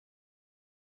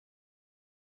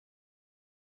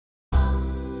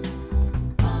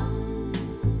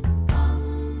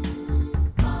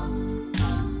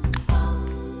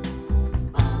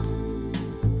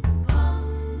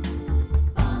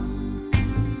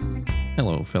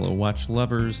Hello, fellow watch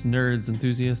lovers, nerds,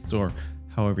 enthusiasts, or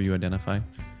however you identify.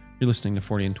 You're listening to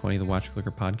 40 and 20, the Watch Clicker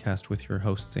podcast with your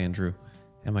hosts, Andrew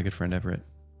and my good friend Everett.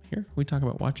 Here, we talk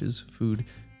about watches, food,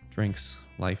 drinks,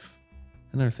 life,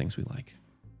 and other things we like.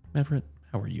 Everett,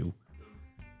 how are you?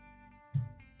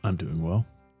 I'm doing well.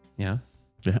 Yeah?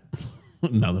 Yeah.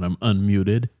 Now that I'm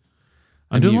unmuted,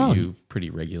 I I'm doing mute well. you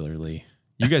pretty regularly.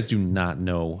 You guys do not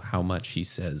know how much he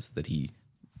says that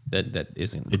that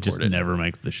isn't recorded. It just never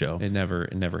makes the show. It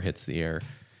never hits the air.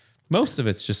 Most of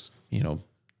it's just,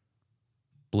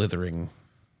 blathering.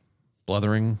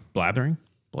 Blathering?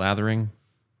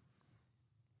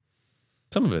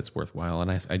 Some of it's worthwhile,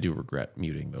 and I do regret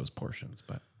muting those portions.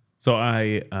 But So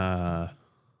I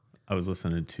was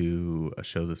listening to a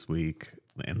show this week,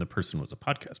 and the person was a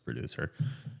podcast producer,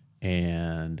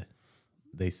 and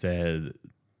they said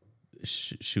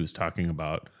she was talking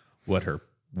about what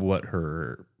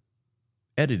her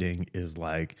editing is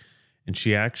like, and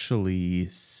she actually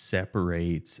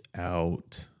separates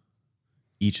out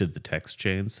each of the text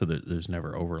chains so that there's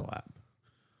never overlap.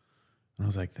 And I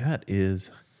was like, that is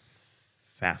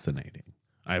fascinating.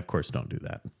 I, of course, don't do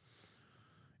that.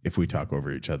 If we talk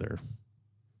over each other,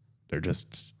 they're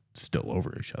just still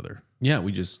over each other. yeah,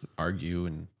 we just argue,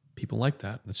 and people like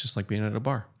that. It's just like being at a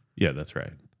bar. Yeah, that's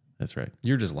right. That's right.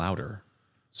 You're just louder,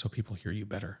 so people hear you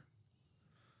better.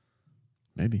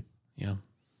 Maybe. Yeah.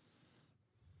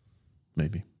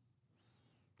 Maybe.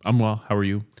 I'm well. How are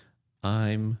you?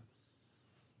 I'm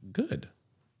good.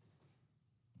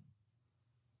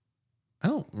 I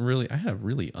had a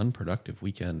really unproductive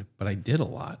weekend, but I did a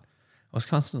lot. I was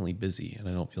constantly busy, and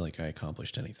I don't feel like I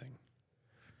accomplished anything.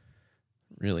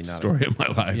 Really not. Story of my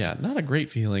life. Yeah, not a great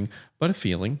feeling, but a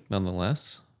feeling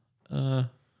nonetheless.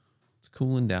 It's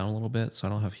cooling down a little bit, so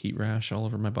I don't have heat rash all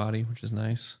over my body, which is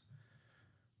nice,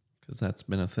 because that's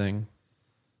been a thing.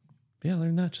 But yeah, other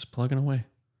than that, just plugging away,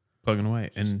 Plugging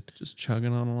away. just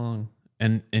chugging on along.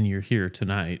 And you're here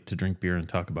tonight to drink beer and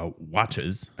talk about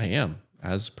watches, I am,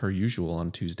 as per usual on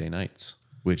Tuesday nights.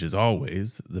 which is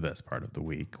always the best part of the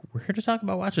week. We're here to talk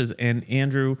about watches. And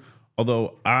Andrew,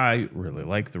 although I really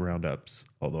like the roundups,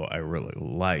 although I really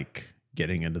like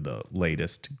getting into the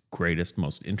latest, greatest,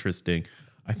 most interesting,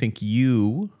 I think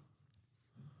you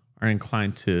are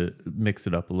inclined to mix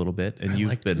it up a little bit. And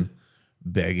you've been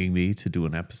begging me to do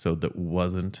an episode that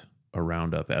wasn't a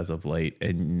roundup as of late.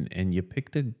 And you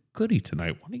picked a goodie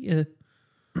tonight. Why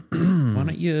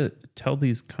don't you tell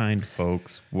these kind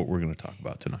folks what we're going to talk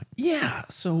about tonight? Yeah,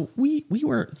 so we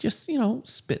were just,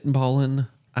 spitballing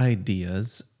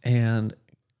ideas and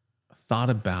thought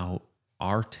about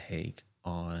our take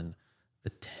on the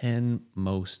 10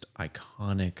 most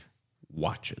iconic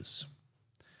watches.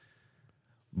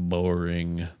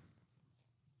 Boring.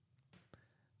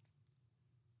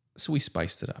 So we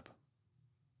spiced it up.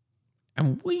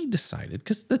 And we decided,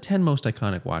 because the 10 most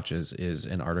iconic watches is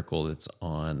an article that's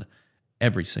on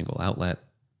every single outlet.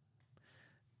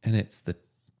 And it's the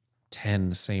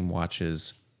 10 same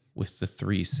watches with the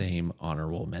 3 same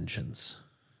honorable mentions.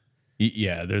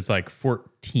 Yeah, there's like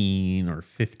 14 or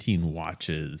 15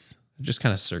 watches Just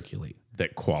kind of circulate.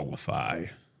 that qualify.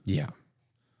 Yeah.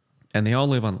 And they all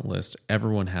live on the list.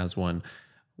 Everyone has one.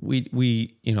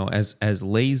 We as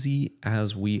lazy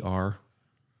as we are,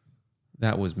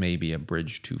 that was maybe a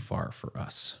bridge too far for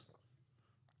us.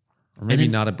 Or maybe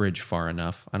not a bridge far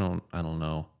enough. I don't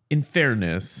know. In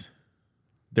fairness,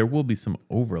 there will be some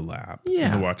overlap in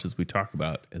Yeah. the watches we talk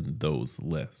about in those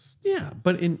lists. Yeah,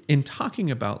 but in talking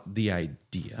about the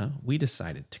idea, we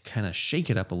decided to kind of shake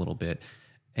it up a little bit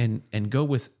and go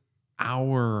with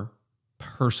our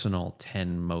personal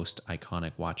 10 most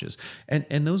iconic watches.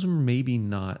 And those are maybe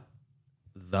not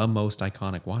the most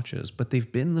iconic watches, but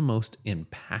they've been the most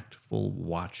impactful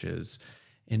watches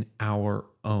in our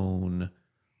own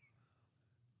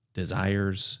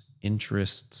desires,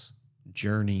 interests,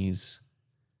 journeys.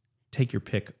 Take your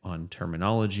pick on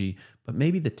terminology, but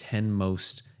maybe the 10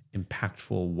 most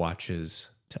impactful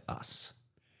watches to us.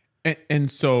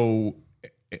 And so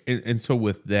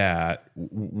with that,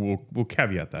 we'll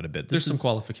caveat that a bit. There's some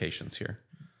qualifications here.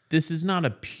 This is not a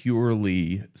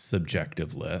purely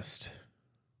subjective list.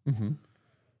 Mm-hmm.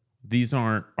 These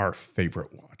aren't our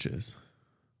favorite watches,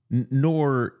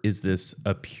 nor is this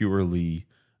a purely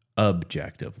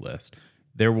objective list.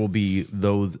 There will be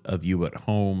those of you at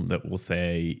home that will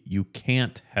say you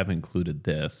can't have included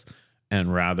this,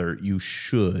 and rather you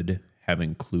should have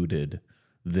included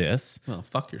this. Well,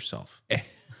 fuck yourself.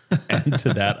 And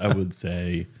to that, I would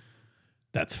say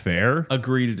that's fair.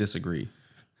 Agree to disagree.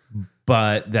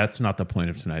 But that's not the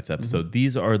point of tonight's episode. Mm-hmm.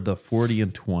 These are the 40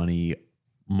 and 20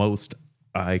 most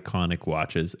iconic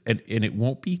watches. And it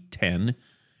won't be 10.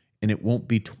 and it won't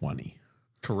be 20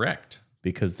 Correct.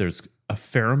 because there's a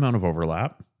fair amount of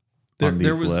overlap on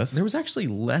these lists. There was actually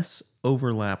less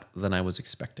overlap than I was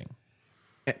expecting.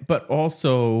 But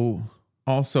also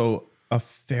a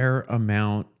fair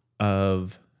amount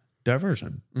of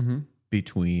diversion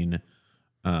between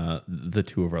the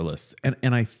two of our lists.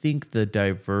 And I think the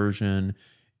diversion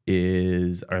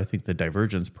I think the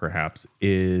divergence perhaps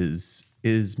is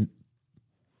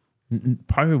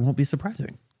probably won't be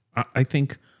surprising. I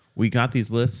think we got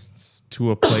these lists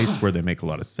to a place where they make a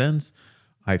lot of sense.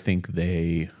 I think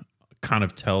they kind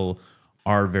of tell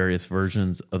our various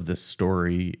versions of this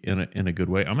story in a good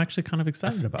way. I'm actually kind of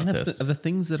excited about this. Of the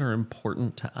things that are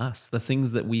important to us, the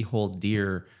things that we hold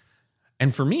dear.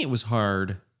 And for me, it was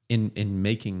hard in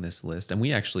making this list. And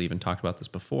we actually even talked about this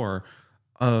before,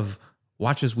 of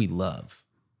watches we love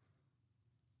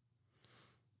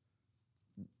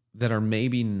that are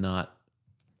maybe not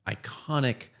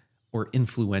iconic or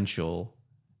influential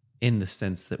in the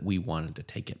sense that we wanted to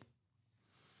take it.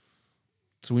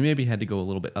 So we maybe had to go a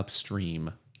little bit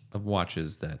upstream of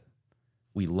watches that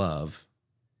we love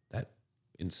that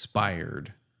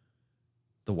inspired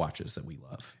the watches that we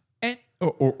love.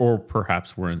 Or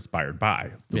perhaps we're inspired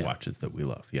by the watches that we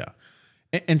love. Yeah.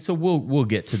 And so we'll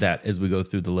get to that as we go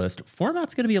through the list.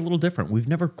 Format's going to be a little different. We've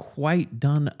never quite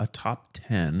done a top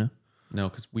 10. No,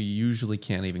 because we usually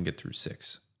can't even get through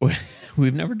 6.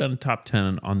 We've never done a top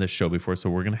 10 on this show before, so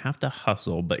we're going to have to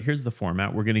hustle. But here's the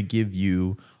format. We're going to give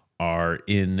you our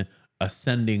in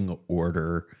ascending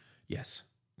order. Yes.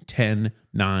 10,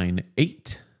 9,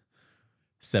 8,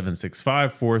 7, 6,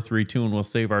 5, 4, 3, 2, and we'll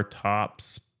save our top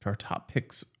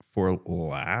picks for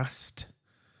last.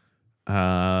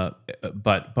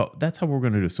 But that's how we're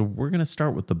going to do. So we're going to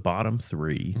start with the bottom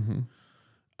 3.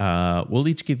 We'll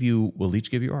each give you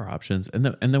our options, and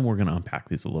then we're going to unpack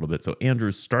these a little bit. So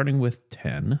Andrew, starting with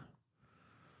 10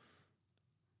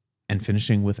 and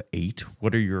finishing with 8,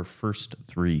 what are your first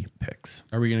 3 picks?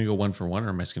 Are we going to go 1 for 1, or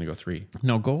am I just going to go 3?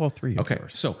 No, go all 3. Okay.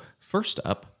 So first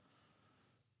up,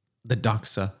 the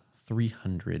Doxa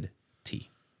 300T.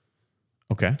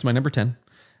 Okay. It's my number 10.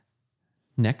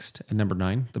 Next, at number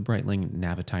 9, the Breitling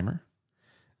Navitimer.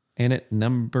 And at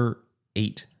number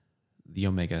 8, the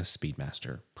Omega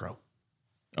Speedmaster Pro.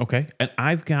 Okay. And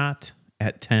I've got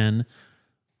at 10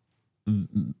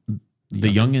 the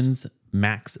Youngins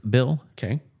Max Bill.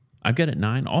 Okay. I've got at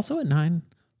 9. Also at 9,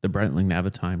 the Breitling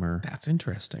Navitimer. That's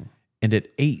interesting. And at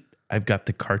 8, I've got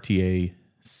the Cartier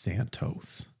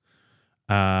Santos.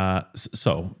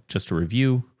 So just to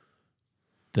review,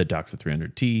 the Doxa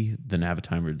 300T, the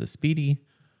Navitimer, the Speedy,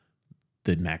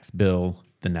 the Max Bill,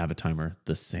 the Navitimer,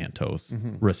 the Santos,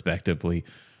 respectively.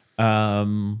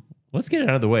 Let's get it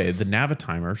out of the way. The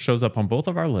Navitimer shows up on both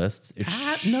of our lists.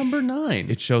 At number 9.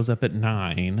 It shows up at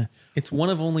 9. It's one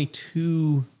of only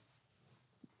 2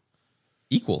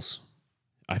 equals.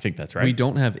 I think that's right. We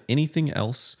don't have anything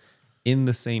else in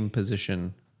the same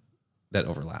position that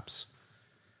overlaps.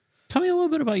 Tell me a little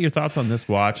bit about your thoughts on this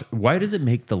watch. Why does it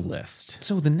make the list?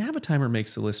 So the Navitimer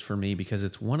makes the list for me because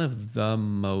it's one of the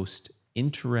most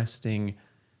interesting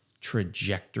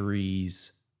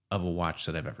trajectories of a watch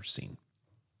that I've ever seen.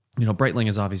 You know, Breitling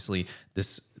is obviously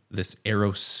this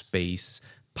aerospace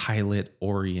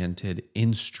pilot-oriented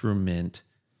instrument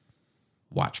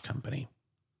watch company.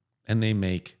 And they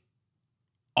make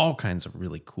all kinds of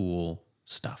really cool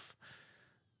stuff.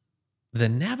 The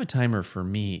Navitimer for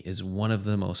me is one of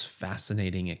the most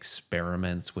fascinating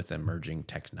experiments with emerging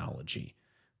technology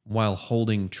while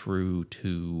holding true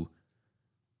to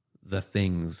the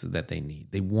things that they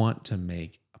need. They want to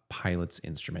make a pilot's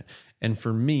instrument. And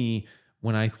for me,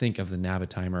 when I think of the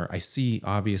Navitimer, I see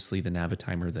obviously the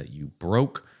Navitimer that you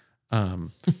broke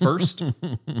first.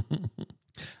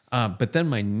 But then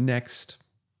my next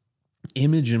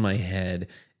image in my head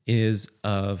is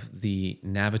of the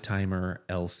Navitimer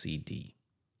LCD.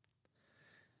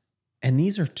 And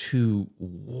these are 2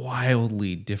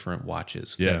 wildly different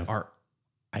watches that are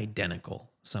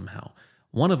identical somehow.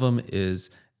 One of them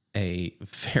is a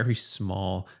very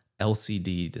small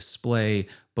LCD display,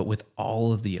 but with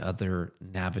all of the other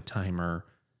Navitimer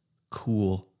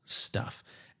cool stuff.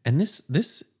 And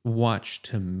this watch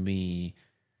to me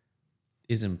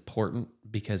is important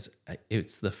because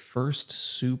it's the first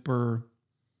super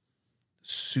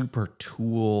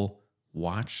tool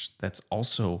watch that's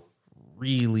also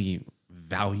really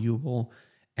valuable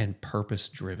and purpose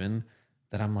driven,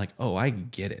 that I'm like, oh, I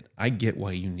get it. I get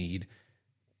why you need.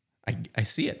 I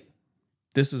see it.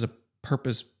 This is a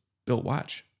purpose built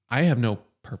watch. I have no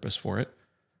purpose for it,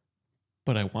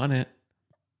 but I want it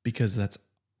because that's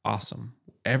awesome.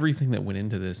 Everything that went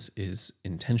into this is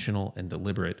intentional and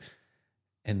deliberate.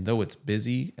 And though it's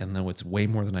busy, and though it's way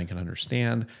more than I can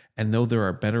understand, and though there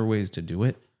are better ways to do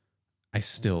it, I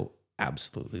still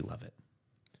absolutely love it.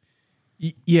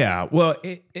 Yeah, well,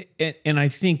 and I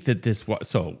think that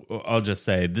so I'll just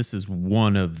say this is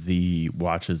one of the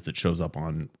watches that shows up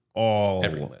on all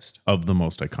Every list of the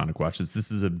most iconic watches. This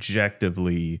is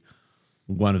objectively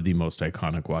one of the most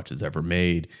iconic watches ever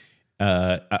made.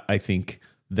 I think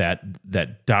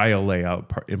that dial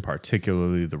layout, in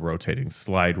particularly the rotating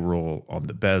slide rule on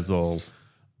the bezel,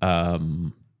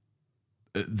 the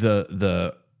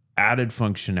added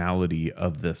functionality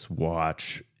of this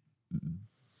watch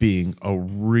being a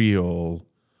real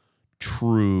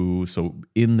true, so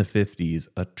in the 50s,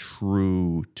 a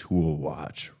true tool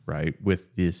watch, right?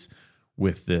 With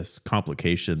this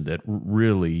complication that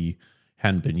really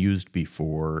hadn't been used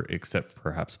before, except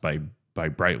perhaps by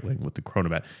Breitling with the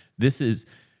chronomat. This is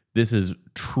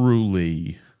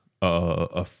truly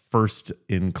a first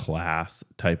in class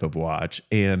type of watch,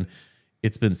 and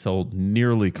it's been sold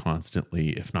nearly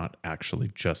constantly, if not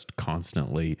actually just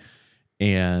constantly,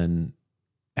 and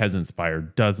has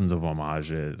inspired dozens of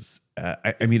homages.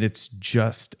 I mean, it's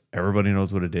just, everybody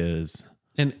knows what it is.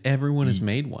 And everyone has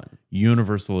made one.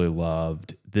 Universally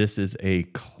loved. This is a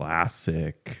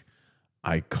classic,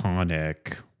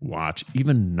 iconic watch.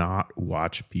 Even not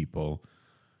watch people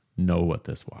know what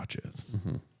this watch is.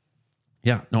 Mm-hmm.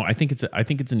 Yeah, no, I think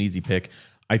it's an easy pick.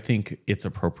 I think it's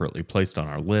appropriately placed on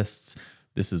our lists.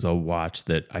 This is a watch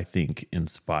that I think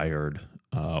inspired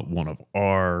one of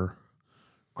our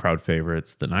crowd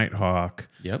favorites, the Nighthawk.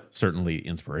 Yep. Certainly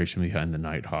inspiration behind the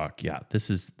Nighthawk. Yeah, this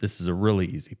is a really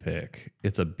easy pick.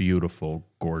 It's a beautiful,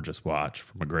 gorgeous watch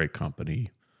from a great company.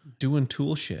 Doing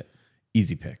tool shit.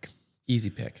 Easy pick. Easy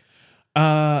pick.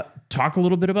 Talk a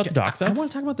little bit about the Doxa. I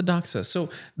want to talk about the Doxa. So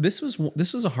this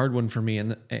was a hard one for me,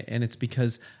 and it's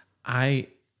because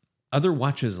other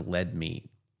watches led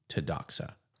me to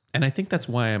Doxa. And I think that's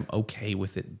why I'm okay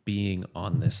with it being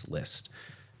on this list,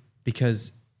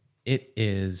 because it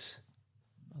is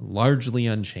largely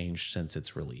unchanged since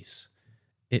its release.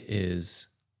 It is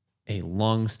a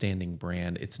long-standing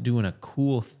brand. It's doing a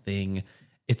cool thing.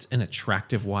 It's an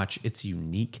attractive watch. It's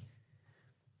unique.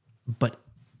 But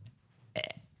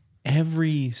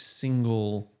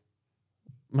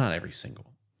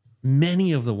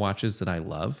many of the watches that I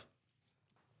love,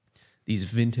 these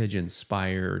vintage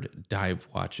inspired dive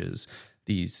watches,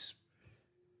 these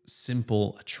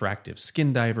simple, attractive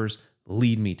skin divers,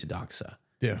 lead me to Doxa.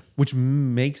 Yeah. Which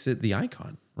makes it the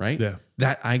icon, right? Yeah.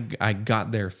 That I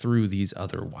got there through these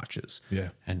other watches. Yeah.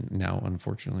 And now,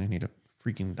 unfortunately, I need a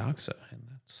freaking Doxa, and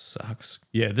that sucks.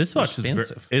 Yeah, this watch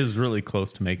expensive. is really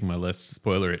close to making my list.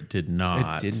 Spoiler, it did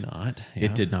not. It did not. Yeah.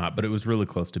 It did not, but it was really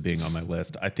close to being on my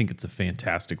list. I think it's a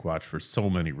fantastic watch for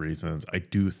so many reasons. I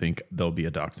do think there'll be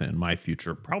a Doxa in my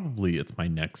future. Probably it's my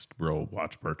next real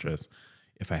watch purchase.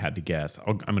 If I had to guess,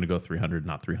 I'm going to go 300,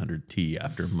 not 300T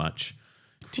after much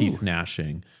teeth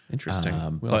gnashing.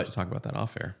 Interesting. We'll have to talk about that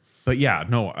off air. But yeah,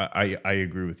 no, I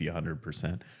agree with you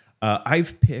 100%.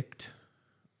 I've picked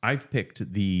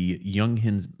the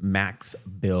Junghans Max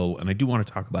Bill, and I do want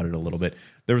to talk about it a little bit.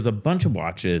 There was a bunch of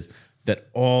watches that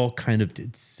all kind of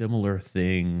did similar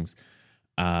things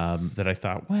that I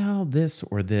thought, well, this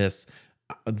or this.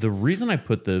 The reason I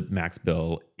put the Max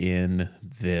Bill in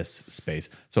this space,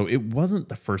 so it wasn't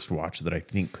the first watch that I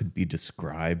think could be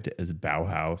described as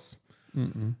Bauhaus,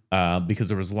 because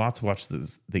there was lots of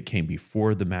watches that came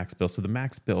before the Max Bill. So the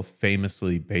Max Bill,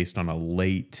 famously based on a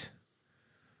late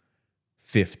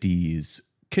 50s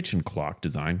kitchen clock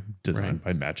designed right.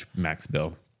 by Max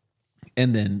Bill,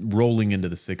 and then rolling into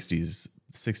the 60s.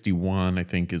 61, I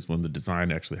think, is when the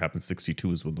design actually happened.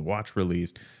 62 is when the watch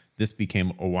released. This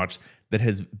became a watch that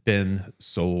has been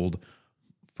sold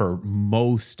for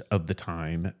most of the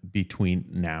time between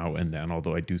now and then,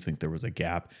 although I do think there was a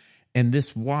gap. And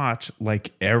this watch,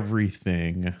 like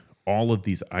everything, all of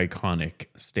these iconic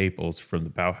staples from the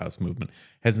Bauhaus movement,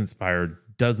 has inspired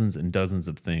dozens and dozens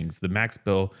of things. The Max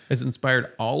Bill has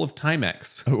inspired all of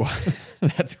Timex. Oh,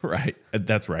 that's right.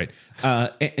 That's right.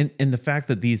 And the fact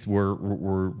that these were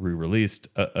re-released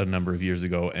a number of years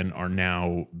ago and are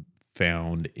now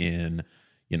found in,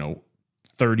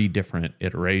 30 different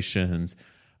iterations.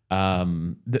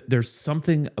 There's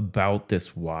something about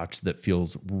this watch that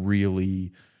feels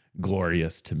really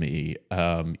glorious to me.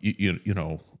 And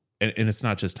it's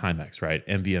not just Timex, right?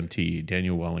 MVMT,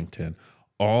 Daniel Wellington,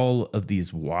 all of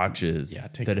these watches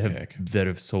that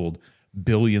have sold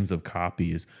billions of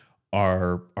copies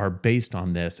are based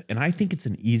on this. And I think it's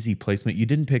an easy placement. You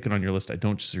didn't pick it on your list. I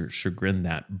don't chagrin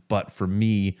that. But for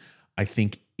me, I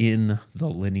think in the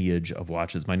lineage of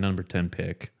watches, my number 10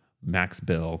 pick, Max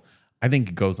Bill, I think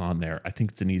it goes on there. I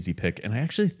think it's an easy pick. And I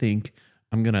actually think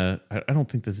I don't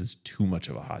think this is too much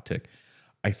of a hot take.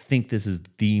 I think this is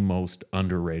the most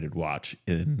underrated watch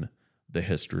in the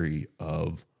history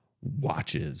of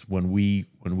watches. When we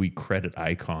credit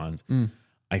icons,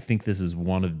 I think this is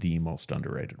one of the most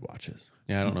underrated watches.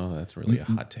 Yeah, I don't know. That's really a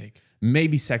hot take.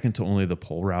 Maybe second to only the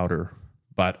Pole Router,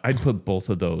 but I'd put both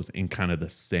of those in kind of the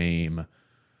same.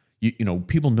 You know,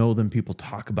 people know them, people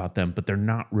talk about them, but they're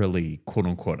not really quote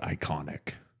unquote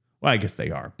iconic. Well, I guess they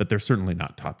are, but they're certainly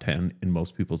not top 10 in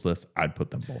most people's lists. I'd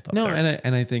put them both up there. No,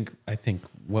 and I think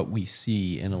what we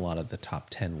see in a lot of the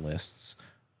top 10 lists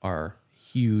are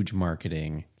huge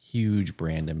marketing, huge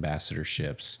brand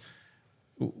ambassadorships.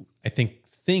 I think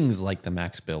things like the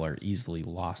Max Bill are easily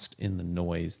lost in the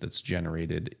noise that's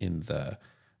generated in the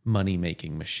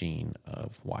money-making machine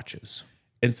of watches.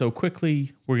 And so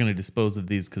quickly, we're going to dispose of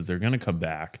these because they're going to come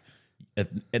back.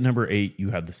 At number 8,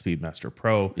 you have the Speedmaster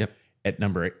Pro. Yep. At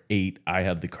number 8, I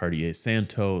have the Cartier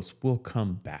Santos. We'll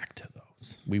come back to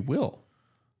those. We will.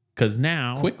 Because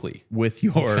now, Quickly. with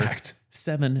your In fact.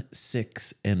 7,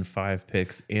 6, and 5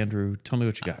 picks, Andrew, tell me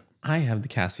what you got. I have the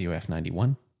Casio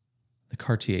F91, the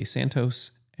Cartier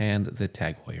Santos, and the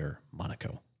Tag Heuer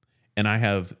Monaco. And I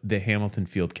have the Hamilton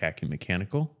Field Khaki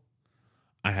Mechanical.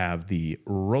 I have the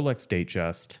Rolex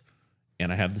Datejust,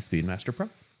 and I have the Speedmaster Pro.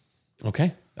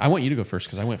 Okay. I want you to go first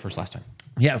because I went first last time.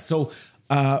 Yeah, so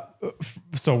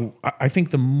I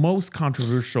think the most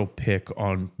controversial pick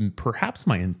on perhaps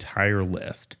my entire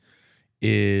list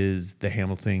is the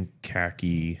Hamilton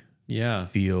Khaki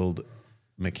Field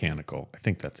Mechanical. I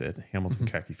think that's it. Hamilton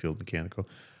Khaki Field Mechanical.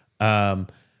 And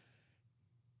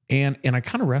I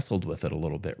kind of wrestled with it a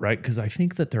little bit, right? Because I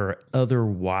think that there are other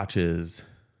watches.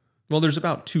 Well, there's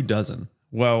about 24.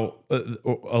 Well,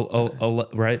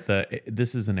 right.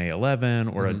 This is an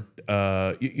A11 or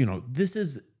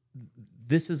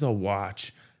this is a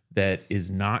watch that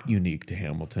is not unique to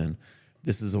Hamilton.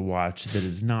 This is a watch that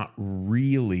is not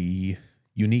really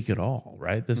unique at all,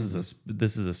 right? This is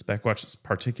a spec watch,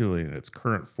 particularly in its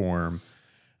current form.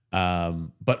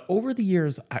 But over the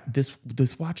years,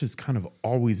 this watch has kind of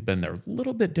always been there. A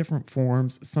little bit different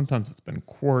forms. Sometimes it's been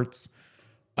quartz.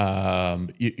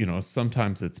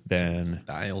 Sometimes it's been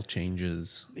Dial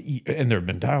changes. and there have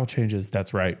been dial changes.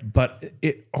 That's right. But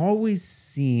it always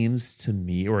seems to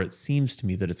me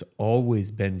that it's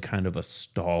always been kind of a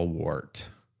stalwart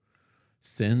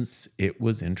since it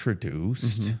was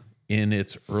introduced in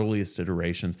its earliest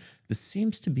iterations. This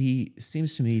seems to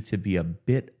me to be a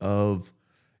bit of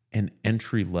an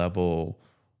entry level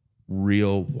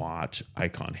real watch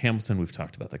icon. Hamilton, we've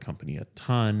talked about the company a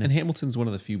ton. And Hamilton's one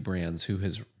of the few brands who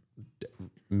has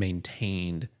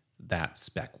maintained that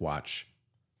spec watch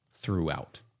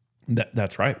throughout.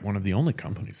 That's right. One of the only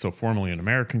companies. So formerly an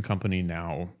American company,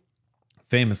 now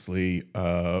famously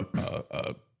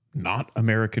not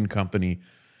American company.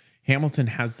 Hamilton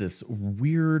has this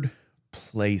weird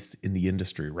place in the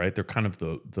industry, right? They're kind of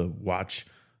the watch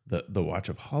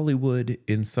of Hollywood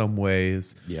in some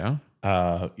ways. Yeah.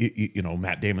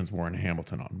 Matt Damon's worn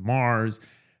Hamilton on Mars.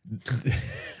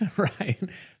 Right.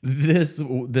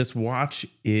 This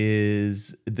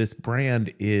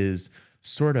brand is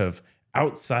sort of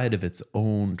outside of its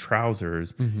own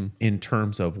trousers in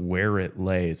terms of where it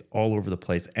lays all over the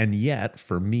place. And yet,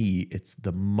 for me, it's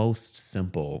the most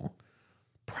simple,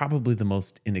 probably the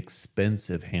most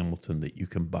inexpensive Hamilton that you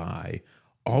can buy.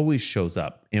 Always shows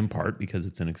up, in part because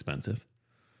it's inexpensive,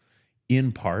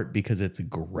 in part because it's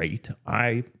great.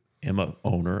 I am a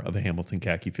owner of a Hamilton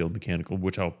Khaki Field Mechanical,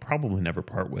 which I'll probably never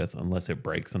part with unless it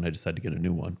breaks and I decide to get a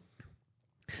new one.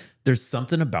 There's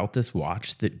something about this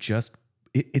watch that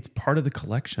it's part of the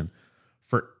collection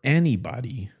for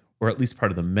anybody, or at least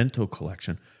part of the mental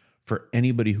collection for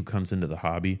anybody who comes into the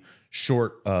hobby,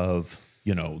 short of,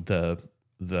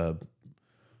 the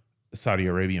Saudi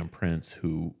Arabian prince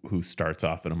who starts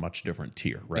off in a much different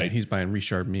tier, right? Yeah, he's buying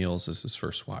Richard Mille as his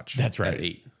first watch. That's right. At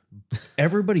 8.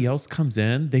 Everybody else comes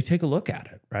in, they take a look at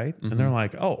it, right? And they're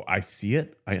like, oh, I see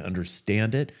it. I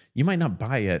understand it. You might not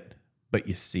buy it, but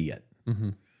you see it.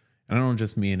 And I don't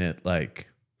just mean it like,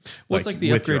 well, it's like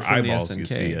the with upgrade your from the eyeballs, SNK. you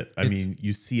see it. I mean,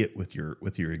 you see it with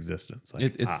your existence.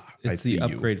 Like, It's the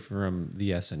upgrade from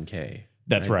the SNK.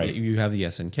 That's right. You have the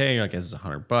SNK, I guess it's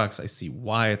 $100. I see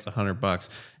why it's $100.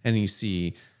 And you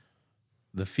see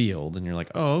the field and you're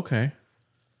like, oh, okay.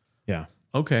 Yeah.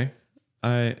 Okay.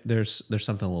 There's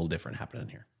something a little different happening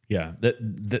here. Yeah,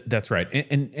 that's right.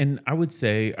 And I would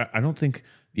say, I don't think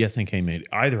the SNK made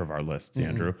either of our lists,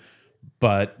 Andrew,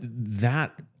 but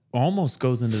that almost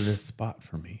goes into this spot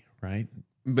for me, right?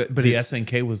 But the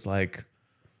SNK was like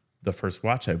the first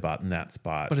watch I bought in that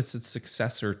spot. But it's its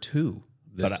successor too.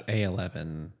 this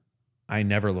A11. I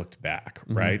never looked back,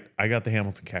 right? I got the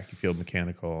Hamilton Khaki Field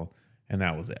Mechanical, and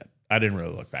that was it. I didn't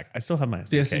really look back. I still have my SNK.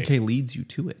 The SNK leads you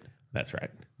to it. That's right.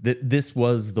 This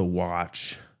was the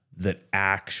watch that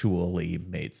actually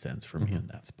made sense for me in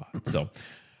that spot. So,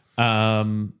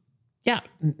 yeah.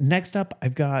 Next up,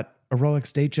 I've got a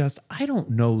Rolex Datejust. I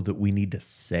don't know that we need to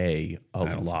say a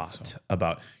lot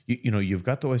about, you know, you've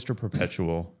got the Oyster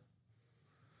Perpetual.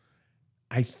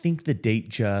 I think the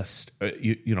Datejust,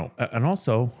 you know, and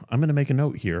also I'm going to make a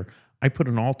note here. I put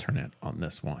an alternate on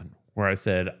this one where I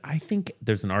said, I think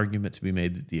there's an argument to be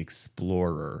made that the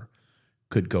Explorer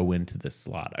could go into this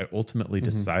slot. I ultimately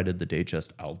decided the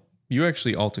Datejust. You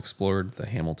actually alt explored the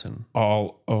Hamilton.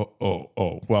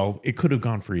 Well, it could have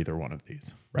gone for either one of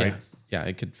these, right? Yeah,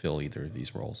 it could fill either of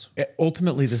these roles.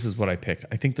 Ultimately, this is what I picked.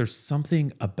 I think there's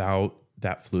something about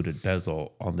that fluted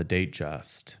bezel on the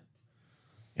Datejust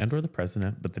and or the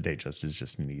President, but the Datejust is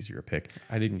just an easier pick.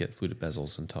 I didn't get fluted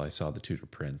bezels until I saw the Tudor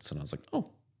Prince, and I was like, oh,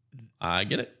 I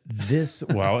get it. And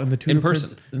the Tudor in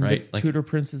person, Prince, right? The Tudor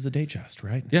Prince is a Datejust,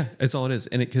 right? Yeah, it's all it is.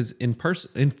 And because in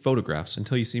person, in photographs,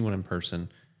 until you see one in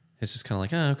person, it's just kind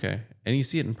of like, okay. And you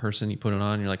see it in person, you put it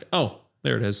on, you're like, oh,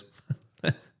 there it is.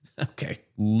 Okay.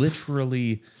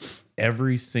 Literally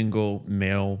every single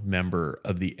male member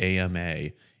of the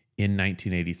AMA in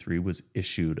 1983 was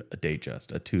issued a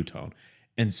Datejust, a two-tone.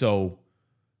 And so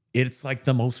it's like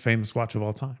the most famous watch of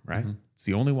all time, right? It's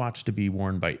the only watch to be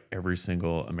worn by every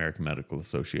single American Medical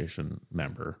Association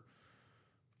member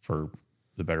for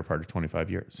the better part of 25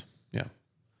 years. Yeah.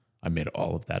 I made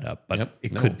all of that up, but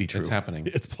it No, could be true. It's happening.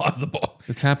 It's plausible.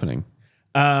 It's happening.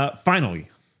 Finally,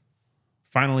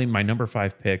 my number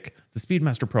 5 pick, the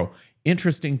Speedmaster Pro.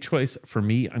 Interesting choice for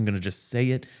me. I'm going to just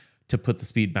say it to put the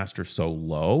Speedmaster so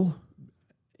low.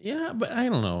 Yeah, but I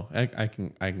don't know. I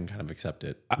can kind of accept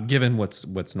it given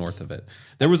what's north of it.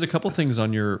 There was a couple things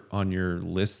on your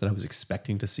list that I was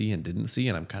expecting to see and didn't see,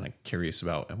 and I'm kind of curious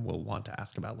about and will want to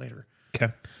ask about later.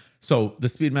 Okay. So the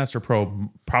Speedmaster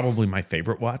Pro, probably my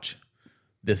favorite watch.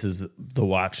 This is the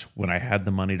watch when I had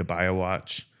the money to buy a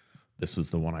watch. This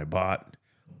was the one I bought.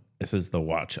 This is the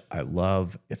watch I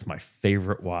love. It's my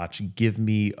favorite watch. Give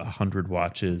me 100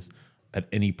 watches at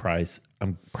any price.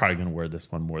 I'm probably going to wear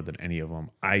this one more than any of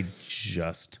them. I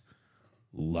just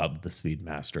love the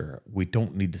Speedmaster. We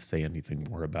don't need to say anything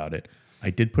more about it.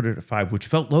 I did put it at 5, which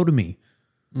felt low to me.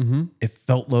 It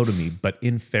felt low to me, but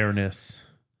in fairness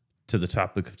to the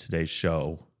topic of today's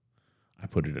show, I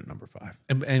put it at number 5.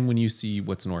 And when you see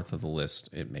what's north of the list,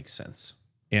 it makes sense.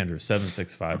 Andrew,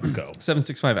 765, go.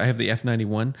 765. I have the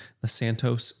F91, the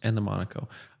Santos, and the Monaco.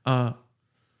 And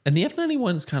the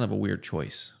F91 is kind of a weird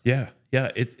choice. Yeah.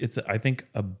 It's I think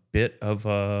a bit of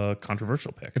a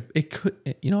controversial pick. It could,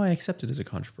 I accept it as a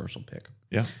controversial pick.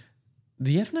 Yeah.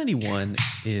 The F91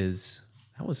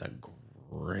 that was a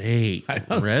great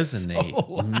resonate,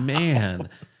 so man.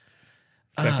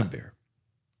 Second beer.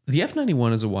 The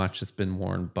F91 is a watch that's been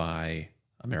worn by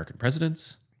American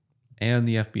presidents and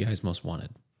the FBI's most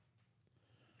wanted.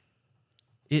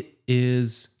 It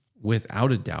is,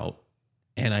 without a doubt,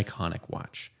 an iconic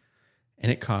watch,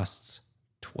 and it costs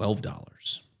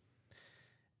 $12.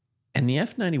 And the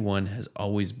F91 has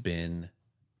always been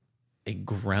a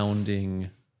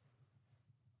grounding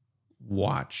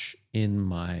watch in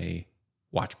my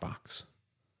watch box.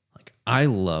 Like, I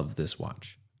love this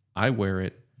watch. I wear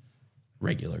it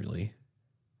regularly,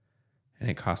 and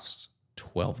it costs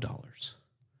 $12.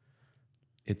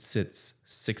 It sits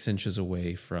 6 inches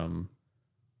away from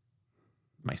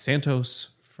my Santos,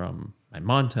 from my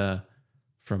Monta,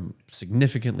 from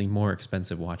significantly more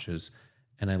expensive watches,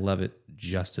 and I love it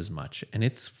just as much. And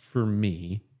it's, for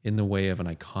me, in the way of an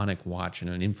iconic watch and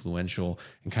an influential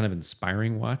and kind of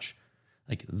inspiring watch,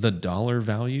 like, the dollar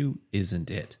value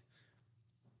isn't it.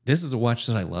 This is a watch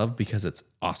that I love because it's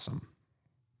awesome.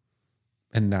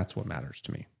 And that's what matters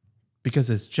to me, because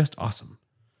it's just awesome.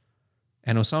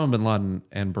 And Osama bin Laden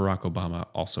and Barack Obama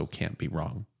also can't be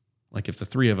wrong. Like, if the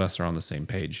three of us are on the same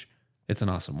page, it's an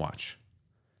awesome watch.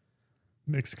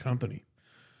 Mixed company.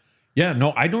 Yeah,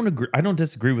 no, I don't agree. I don't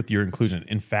disagree with your inclusion.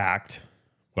 In fact,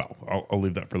 well, I'll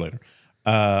leave that for later.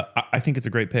 I think it's a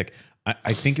great pick.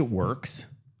 I think it works.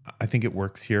 I think it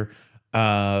works here.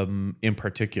 In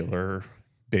particular,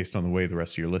 based on the way the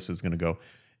rest of your list is going to go,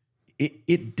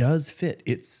 it does fit.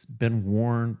 It's been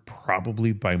worn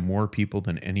probably by more people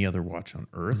than any other watch on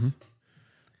earth.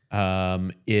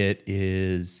 It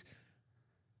is,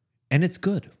 and it's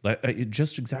good.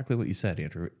 Just exactly what you said,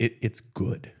 Andrew. It's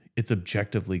good. It's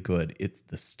objectively good.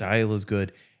 The style is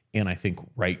good. And I think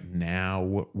right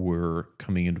now we're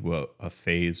coming into a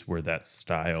phase where that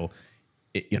style,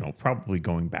 probably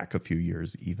going back a few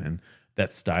years even,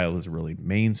 that style is really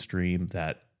mainstream.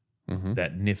 That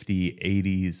nifty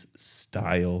 80s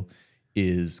style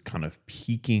is kind of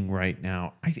peaking right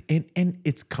now. And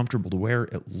it's comfortable to wear.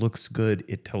 It looks good.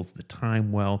 It tells the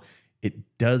time well.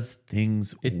 It does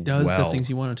things It does well. the things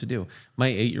you want it to do. My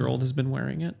 8-year-old has been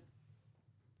wearing it.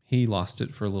 He lost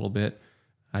it for a little bit.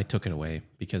 I took it away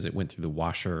because it went through the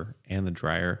washer and the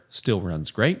dryer. Still runs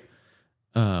great.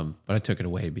 But I took it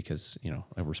away because,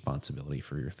 a responsibility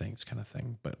for your things kind of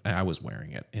thing. But I was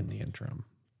wearing it in the interim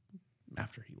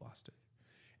after he lost it.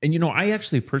 And, I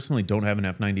actually personally don't have an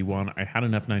F91. I had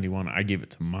an F91. I gave it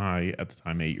to my, at the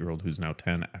time, 8-year-old, who's now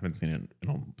 10. I haven't seen it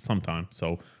in some time,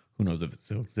 so who knows if it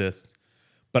still exists.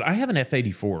 But I have an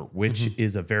F84, which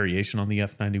is a variation on the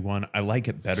F91. I like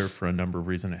it better for a number of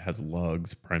reasons. It has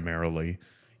lugs primarily,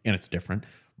 and it's different.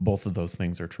 Both of those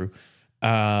things are true.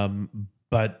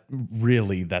 But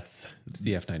really, it's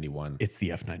the F91. It's the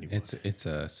F91. It's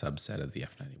a subset of the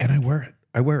F91. And I wear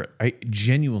it. I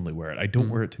genuinely wear it. I don't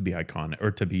wear it to be iconic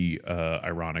or to be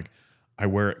ironic. I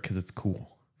wear it because it's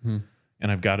cool. And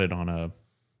I've got it on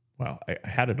I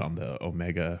had it on the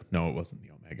Omega. No, it wasn't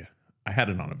the Omega. I had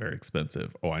it on a very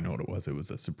expensive. Oh, I know what it was. It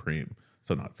was a Supreme.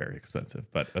 So not very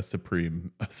expensive, but a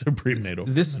Supreme NATO.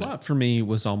 This slot for me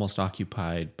was almost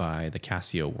occupied by the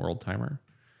Casio World Timer.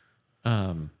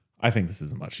 I think this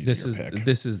is a much easier pick.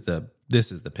 This is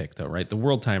the pick though, right? The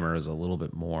World Timer is a little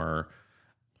bit more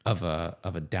of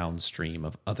a downstream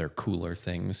of other cooler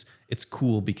things. It's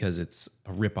cool because it's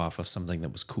a ripoff of something that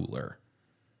was cooler.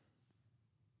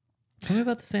 Tell me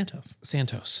about the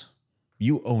Santos.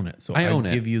 You own it, so I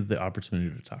give you the opportunity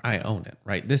to talk. I own it,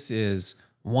 right? This is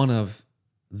one of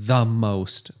the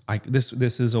most.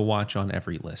 This is a watch on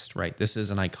every list, right? This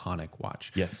is an iconic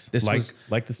watch. Yes, this was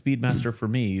like the Speedmaster for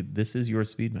me. This is your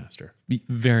Speedmaster,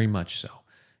 very much so.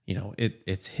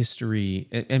 Its history,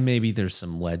 and maybe there's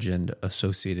some legend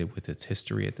associated with its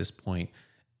history at this point,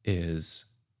 is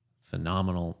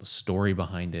phenomenal. The story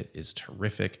behind it is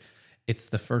terrific. It's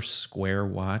the first square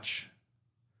watch.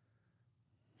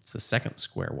 It's the second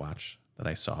square watch that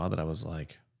I saw that I was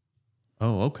like,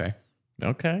 oh, okay.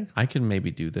 Okay. I can maybe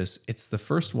do this. It's the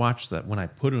first watch that when I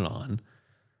put it on,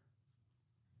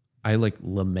 I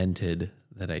lamented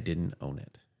that I didn't own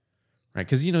it. Right?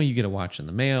 Because you get a watch in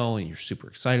the mail and you're super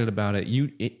excited about it.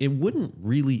 It wouldn't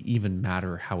really even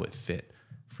matter how it fit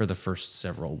for the first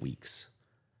several weeks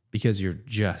because you're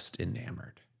just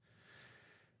enamored.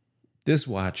 This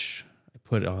watch I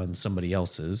put on somebody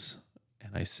else's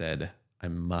and I said, I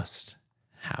must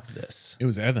have this. It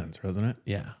was Evan's, wasn't it?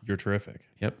 Yeah. You're terrific.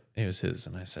 Yep. It was his.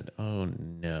 And I said, oh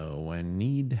no, I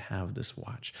need to have this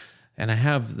watch. And I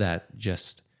have that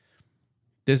this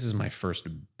is my first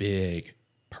big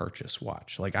purchase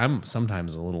watch. I'm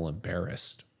sometimes a little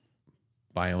embarrassed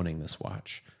by owning this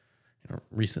watch.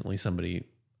 Recently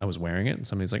I was wearing it and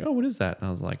somebody's like, oh, what is that? And I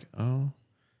was like, oh,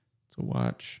 it's a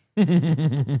watch.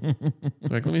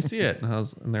 Let me see it.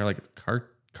 And they're like, it's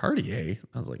Cartier.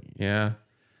 I was like, yeah.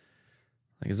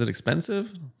 Is it expensive?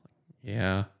 I was like,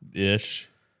 yeah. Ish.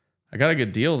 I got a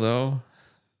good deal though.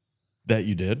 That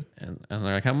you did? And they're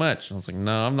like, how much? And I was like,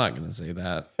 no, I'm not going to say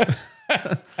that.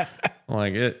 I'm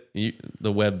like,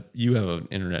 the web, you have an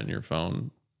internet in your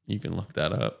phone. You can look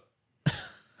that up.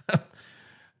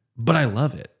 But I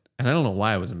love it. And I don't know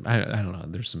why I don't know.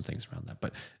 There's some things around that.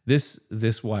 But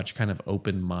this watch kind of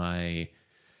opened my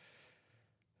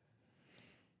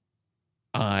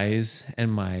eyes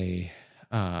and my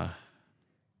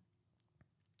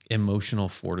emotional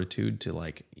fortitude to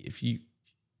if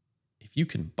you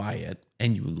can buy it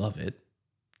and you love it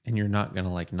and you're not going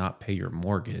to not pay your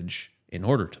mortgage in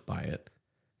order to buy it,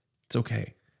 it's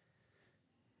okay.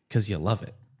 Because you love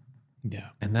it. Yeah.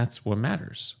 And that's what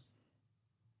matters.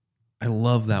 I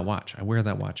love that watch. I wear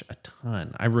that watch a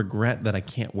ton. I regret that I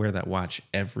can't wear that watch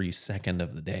every second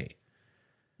of the day.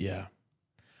 Yeah.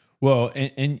 Well,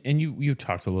 and you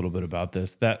talked a little bit about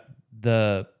this, that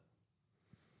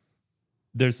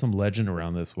there's some legend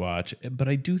around this watch, but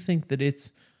I do think that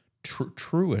it's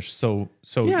true-ish. So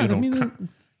yeah,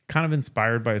 kind of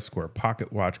inspired by a square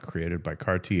pocket watch created by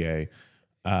Cartier.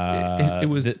 It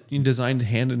was designed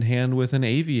hand in hand with an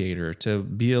aviator to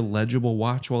be a legible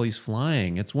watch while he's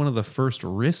flying. It's one of the first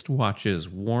wrist watches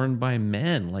worn by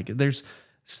men. There's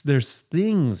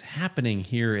things happening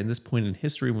here in this point in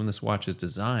history when this watch is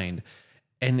designed,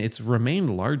 and it's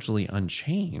remained largely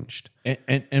unchanged.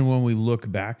 And when we look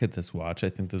back at this watch, I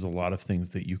think there's a lot of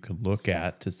things that you can look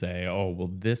at to say, oh, well,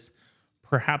 this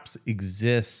perhaps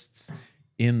exists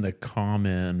in the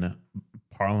common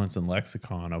parlance and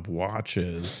lexicon of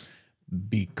watches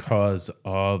because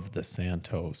of the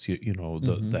Santos,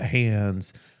 the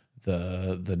hands,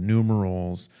 the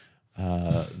numerals,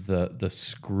 the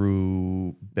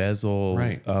screw bezel.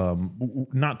 Right.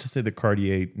 Not to say that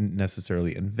Cartier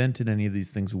necessarily invented any of these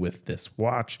things with this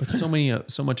watch. But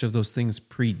so much of those things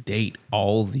predate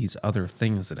all these other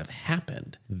things that have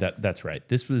happened. That's right.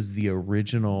 This was the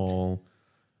original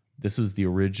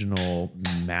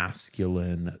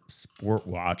masculine sport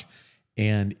watch,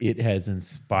 and it has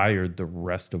inspired the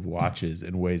rest of watches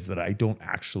in ways that I don't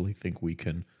actually think we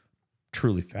can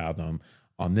truly fathom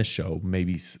on this show.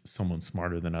 Maybe someone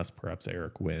smarter than us, perhaps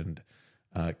Eric Wind,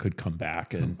 could come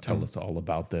back and tell us all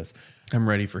about this. I'm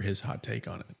ready for his hot take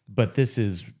on it. But this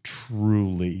is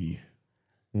truly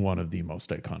one of the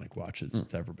most iconic watches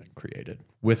that's ever been created.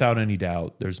 Without any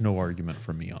doubt, there's no argument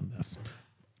for me on this.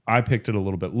 I picked it a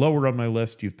little bit lower on my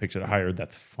list. You've picked it higher.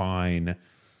 That's fine.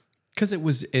 Because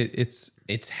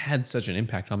it's had such an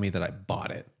impact on me that I bought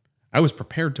it. I was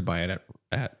prepared to buy it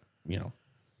at New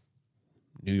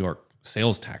York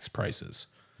sales tax prices.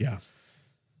 Yeah.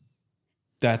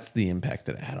 That's the impact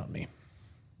that it had on me.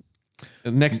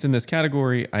 Next in this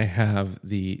category, I have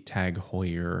the Tag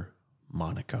Heuer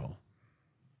Monaco.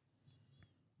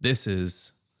 This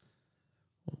is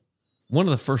one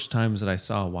of the first times that I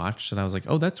saw a watch that I was like,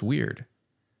 oh, that's weird.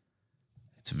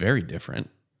 It's very different.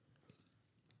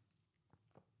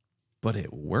 But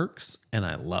it works and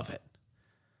I love it.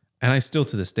 And I still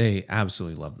to this day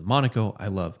absolutely love the Monaco. I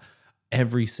love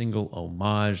every single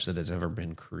homage that has ever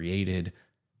been created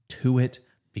to it,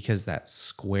 because that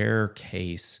square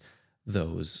case,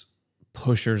 those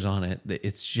pushers on it,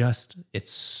 it's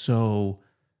so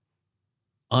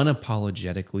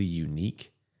unapologetically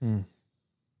unique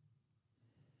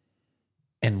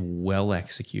and well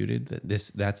executed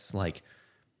that that's like,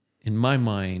 in my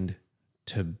mind,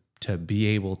 to be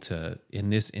able to, in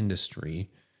this industry,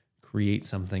 create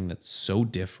something that's so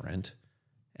different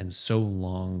and so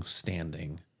long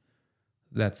standing.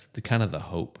 That's the kind of the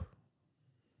hope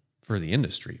for the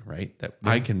industry, right? That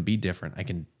I can be different. I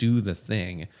can do the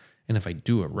thing. And if I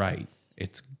do it right,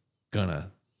 it's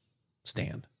gonna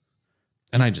stand.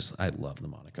 And I love the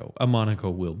Monaco. A Monaco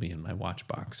will be in my watch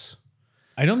box.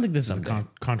 I don't think this is a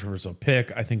controversial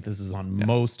pick. I think this is on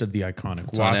most of the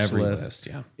iconic watch on every list.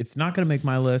 Yeah. It's not going to make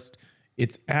my list.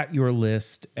 It's at your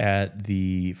list at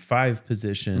the 5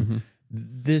 position.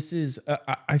 This is,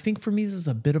 I think for me, this is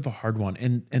a bit of a hard one.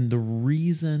 And the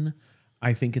reason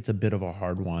I think it's a bit of a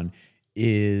hard one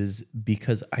is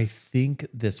because I think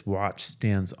this watch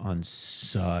stands on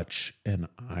such an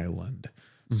island.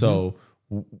 So,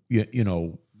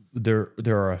 there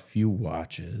are a few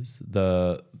watches.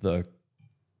 The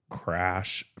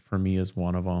Crash for me is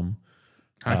one of them.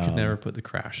 I could never put the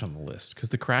Crash on the list because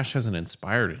the Crash hasn't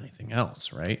inspired anything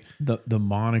else, right? The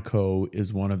Monaco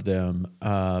is one of them.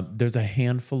 There's a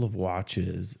handful of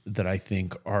watches that I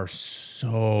think are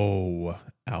so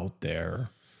out there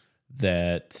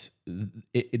that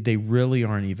they really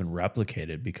aren't even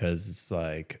replicated, because it's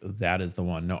like, that is the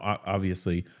one. No,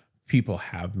 obviously people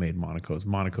have made Monacos.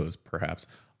 Monaco is perhaps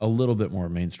a little bit more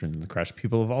mainstream than the Crash.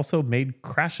 People have also made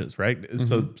Crashes, right?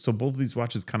 So both of these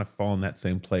watches kind of fall in that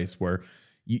same place where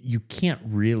you can't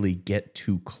really get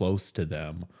too close to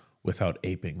them without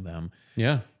aping them.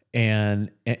 Yeah.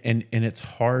 And it's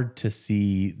hard to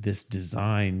see this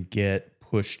design get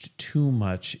pushed too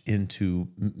much into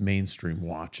mainstream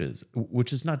watches,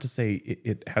 which is not to say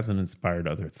it hasn't inspired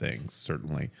other things,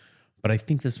 certainly. But I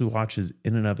think this watch is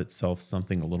in and of itself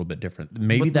something a little bit different.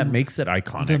 Maybe that makes it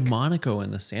iconic. The Monaco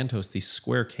and the Santos, these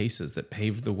square cases that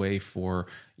paved the way for,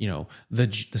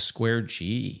 the square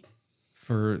G,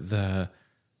 for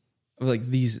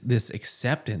this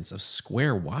acceptance of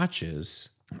square watches.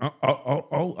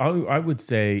 I would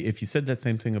say, if you said that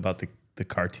same thing about the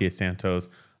Cartier Santos,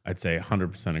 I'd say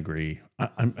 100% agree.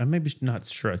 I'm maybe not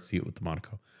sure I see it with the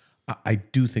Monaco. I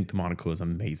do think the Monaco is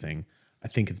amazing. I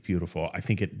think it's beautiful. I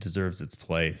think it deserves its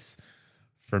place.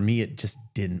 For me, it just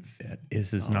didn't fit.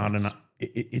 This is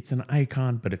it's an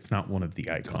icon, but it's not one of the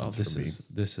icons for me.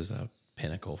 This is a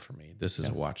pinnacle for me. This is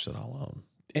a watch that I'll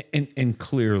own. And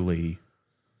clearly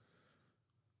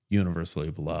universally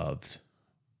beloved,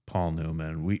 Paul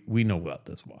Newman. We know about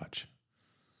this watch.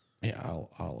 Yeah,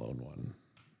 I'll own one.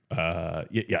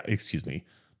 Excuse me.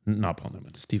 Not Paul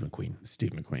Newman. Steve McQueen.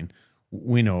 Steve McQueen.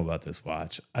 We know about this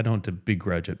watch. I don't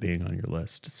begrudge it being on your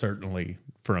list, certainly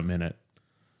for a minute.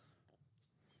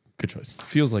 Good choice.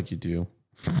 Feels like you do.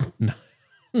 No,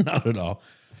 not at all.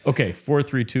 Okay, 4,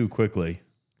 3, 2, quickly.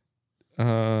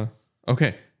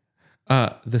 Okay.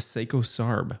 The Seiko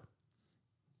Sarb.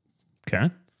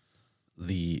 Okay.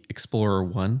 The Explorer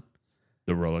 1.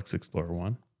 The Rolex Explorer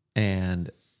 1. And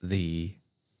the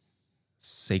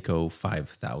Seiko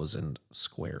 5000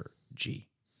 Square G.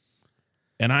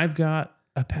 And I've got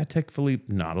a Patek Philippe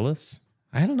Nautilus.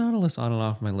 I had a Nautilus on and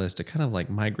off my list. It kind of like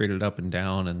migrated up and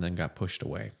down and then got pushed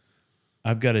away.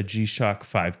 I've got a G-Shock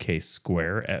 5K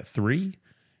Square at 3.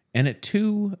 And at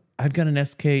 2, I've got an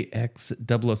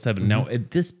SKX 007. Now,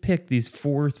 at this pick, these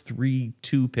 4, 3,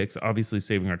 2 picks, obviously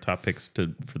saving our top picks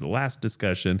for the last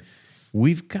discussion,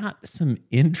 we've got some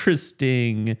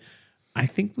interesting... I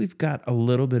think we've got a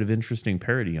little bit of interesting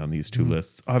parity on these two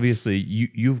lists. Obviously,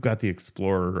 you've got the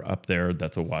Explorer up there.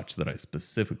 That's a watch that I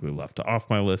specifically left off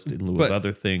my list in lieu of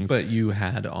other things. But you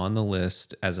had on the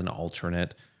list as an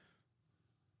alternate.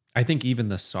 I think even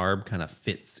the Sarb kind of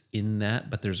fits in that,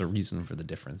 but there's a reason for the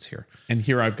difference here. And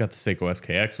here I've got the Seiko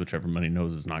SKX, which everybody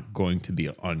knows is not going to be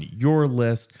on your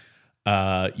list.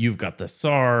 You've got the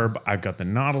Sarb. I've got the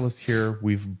Nautilus here.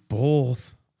 We've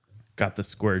both got the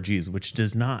Square Gs, which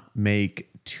does not make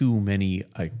too many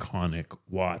iconic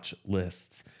watch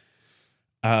lists.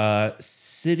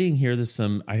 Sitting here, there's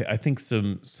some, I think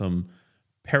some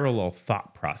parallel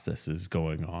thought processes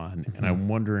going on. And I'm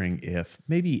wondering if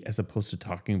maybe as opposed to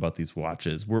talking about these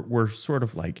watches, we're sort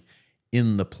of like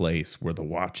in the place where the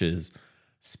watches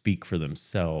speak for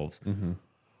themselves.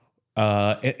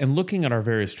 And looking at our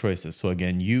various choices. So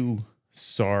again, you,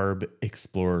 Sarb,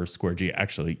 Explorer, Square G.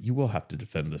 Actually, you will have to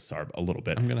defend the Sarb a little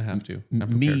bit. I'm going to have to.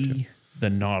 Me, the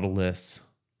Nautilus,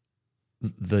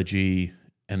 the G,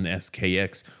 and the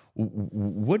SKX.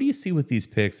 What do you see with these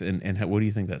picks, and what do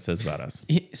you think that says about us?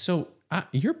 So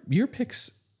your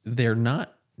picks, they're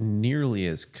not nearly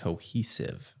as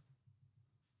cohesive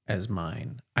as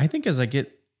mine. I think as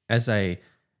I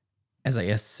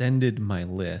ascended my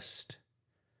list,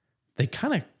 they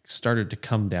kind of started to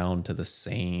come down to the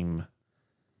same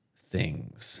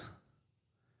things.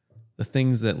 The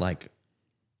things that like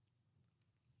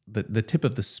the tip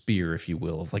of the spear, if you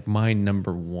will, of like my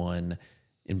number one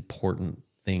important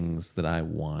things that I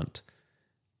want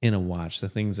in a watch, the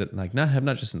things that like have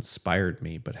not just inspired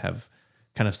me, but have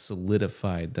kind of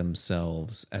solidified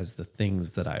themselves as the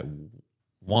things that I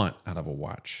want out of a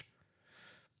watch.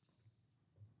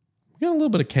 We got a little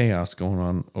bit of chaos going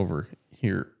on over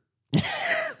here.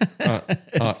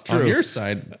 It's true. On your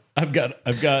side, I've got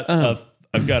a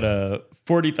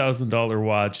 $40,000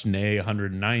 watch, nay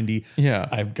 $190. Yeah.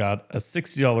 I've got a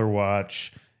 $60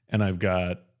 watch, and I've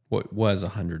got what was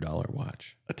 $100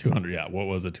 watch, a $200. Yeah, what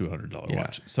was a $200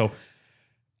 watch? So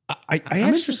I'm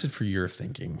interested for your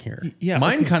thinking here. Yeah,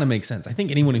 mine kind of makes sense. I think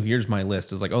anyone who hears my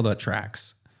list is like, oh, that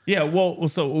tracks. Yeah,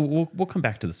 so we'll come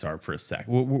back to the Sarb for a sec.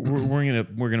 We're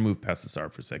gonna move past the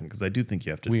Sarb for a second because I do think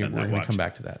you have to defend that watch. We're gonna come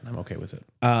back to that, and I'm okay with it.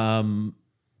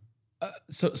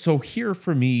 So here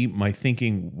for me, my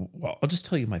thinking. Well, I'll just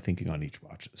tell you my thinking on each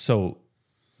watch. So,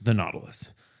 the Nautilus.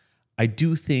 I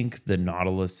do think the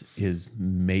Nautilus is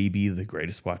maybe the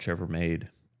greatest watch ever made.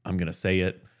 I'm gonna say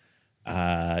it.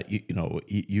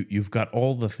 You've got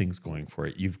all the things going for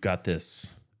it. You've got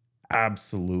this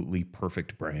absolutely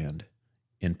perfect brand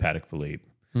in Patek Philippe.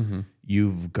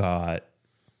 You've got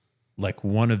like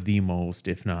one of the most,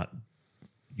 if not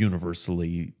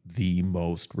universally the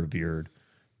most revered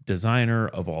designer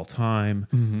of all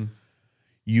time.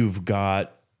 You've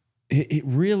got it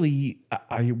really,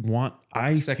 I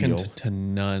second feel, to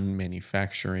none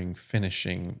manufacturing,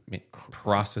 finishing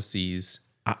processes.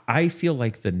 I feel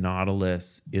like the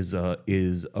Nautilus is a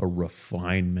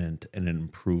refinement and an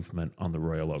improvement on the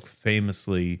Royal Oak.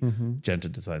 Famously, Genta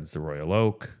designs the Royal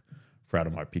Oak for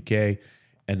Audemars Piguet,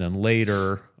 and then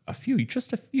later,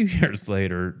 just a few years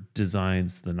later,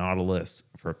 designs the Nautilus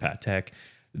for Patek.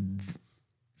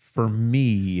 For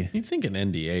me, you'd think an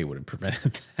NDA would have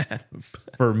prevented that.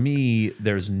 For me,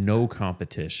 there's no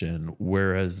competition.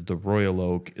 Whereas the Royal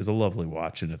Oak is a lovely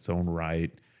watch in its own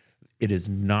right. It is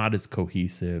not as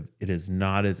cohesive. It is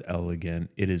not as elegant.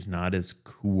 It is not as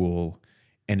cool.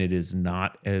 And it is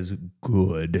not as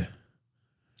good.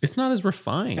 It's not as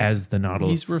refined as the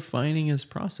Nautilus. He's refining his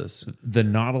process. The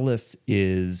Nautilus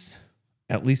is,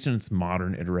 at least in its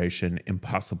modern iteration,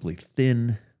 impossibly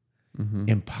thin,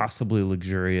 impossibly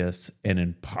luxurious, and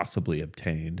impossibly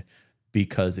obtained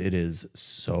because it is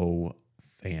so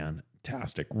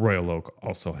fantastic. Royal Oak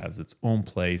also has its own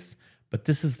place. But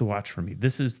this is the watch for me.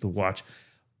 This is the watch.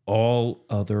 All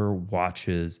other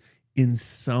watches in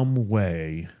some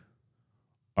way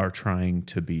are trying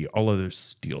to be, all other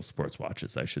steel sports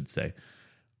watches, I should say.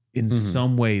 In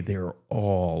some way, they're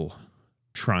all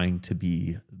trying to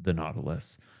be the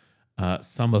Nautilus.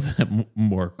 Some of them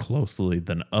more closely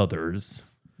than others.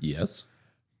 Yes.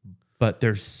 But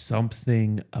there's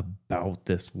something about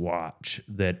this watch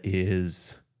that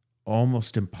is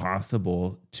almost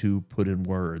impossible to put in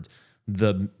words.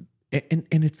 And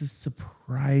it's a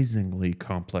surprisingly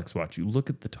complex watch. You look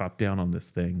at the top down on this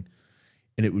thing,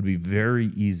 and it would be very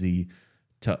easy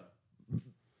to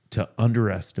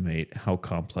underestimate how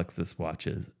complex this watch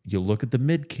is. You look at the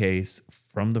mid case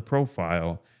from the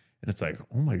profile, and it's like,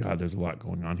 oh my God, there's a lot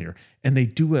going on here. And they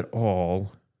do it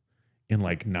all in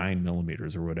like 9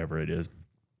 millimeters or whatever it is.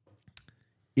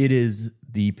 It is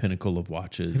the pinnacle of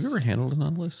watches. Have you ever handled a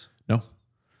Nautilus? No.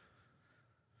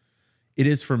 It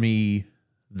is for me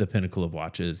the pinnacle of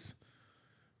watches.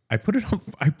 I put it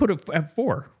at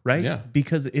 4, right? Yeah.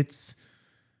 Because it's,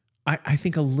 I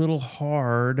think, a little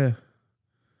hard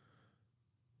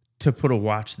to put a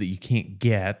watch that you can't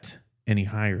get any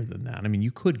higher than that. I mean,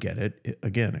 you could get it,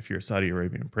 again, if you're a Saudi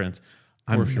Arabian prince.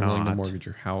 Or if you're willing to mortgage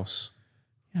your house.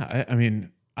 Yeah, I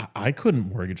mean, I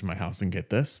couldn't mortgage my house and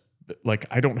get this. Like,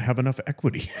 I don't have enough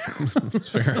equity. That's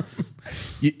fair.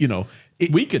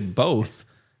 We could both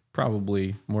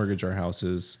probably mortgage our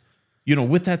houses.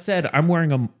 With that said, I'm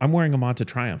wearing a Manta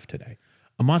Triumph today.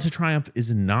 A Manta Triumph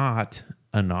is not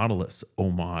a Nautilus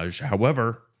homage.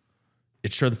 However,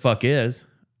 it sure the fuck is.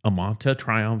 A Manta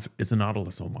Triumph is a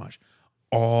Nautilus homage.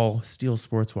 All steel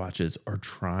sports watches are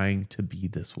trying to be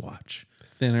this watch.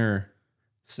 Thinner,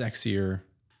 sexier,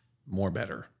 more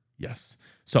better. Yes.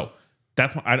 So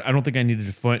that's I don't think I need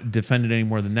to defend it any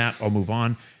more than that. I'll move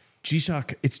on.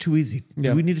 G-Shock, it's too easy.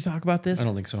 Yeah. Do we need to talk about this? I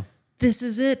don't think so. This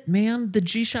is it, man. The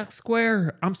G-Shock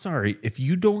Square. I'm sorry. If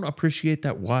you don't appreciate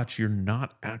that watch, you're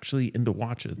not actually into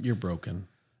watches. You're broken.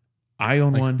 I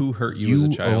own one. Who hurt you as a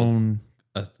child? Own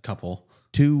a couple.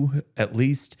 2 at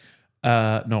least.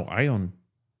 No, I own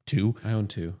 2. I own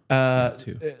 2.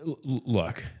 2.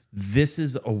 Look, this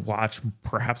is a watch,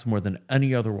 perhaps more than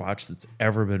any other watch that's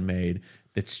ever been made,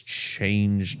 that's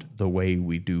changed the way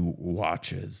we do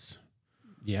watches.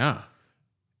 Yeah.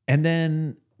 And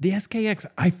then the SKX,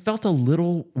 I felt a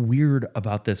little weird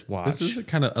about this watch. This is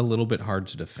kind of a little bit hard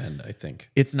to defend, I think.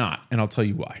 It's not, and I'll tell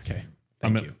you why. Okay.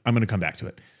 Thank you. I'm going to come back to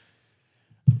it.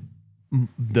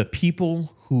 The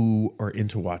people who are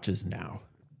into watches now,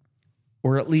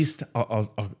 or at least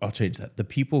I'll change that. The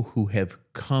people who have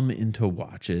come into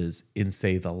watches in,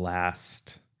 say, the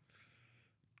last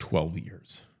 12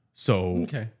 years. So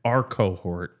our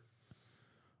cohort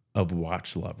of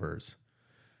watch lovers,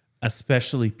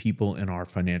 especially people in our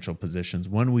financial positions,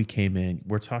 when we came in,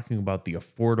 we're talking about the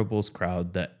affordables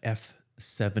crowd, the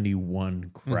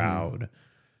F71 crowd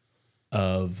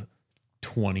of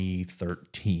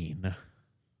 2013.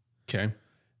 Okay.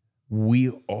 We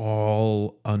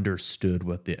all understood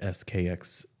what the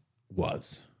SKX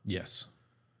was. Yes.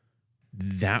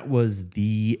 That was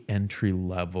the entry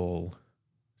level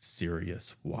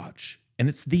serious watch. And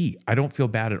it's I don't feel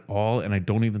bad at all. And I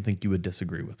don't even think you would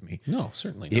disagree with me. No,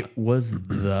 certainly not. It was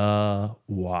the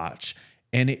watch.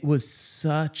 And it was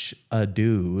such a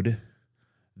dude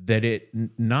that it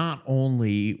not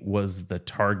only was the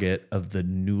target of the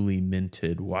newly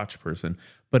minted watch person,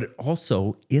 but it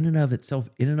also in and of itself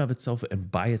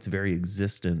and by its very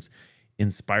existence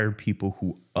inspired people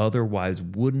who otherwise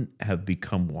wouldn't have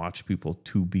become watch people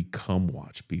to become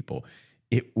watch people.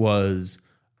 It was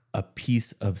a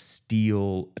piece of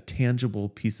steel, a tangible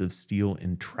piece of steel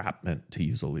entrapment, to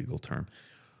use a legal term.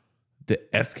 The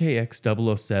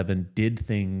SKX 007 did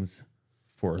things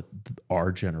for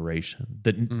our generation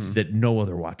that no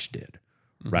other watch did,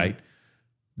 right?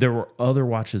 There were other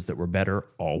watches that were better,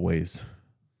 always.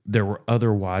 There were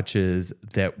other watches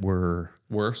that were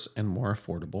worse and more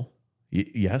affordable.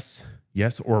 Yes,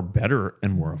 or better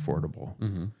and more affordable.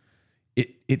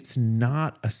 It's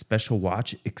not a special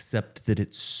watch, except that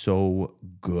it's so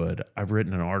good. I've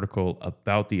written an article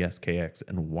about the SKX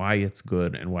and why it's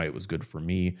good and why it was good for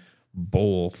me,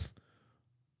 both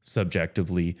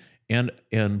subjectively and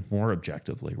more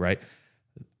objectively, right?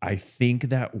 I think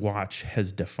that watch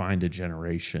has defined a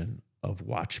generation of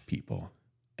watch people.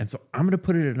 And so I'm going to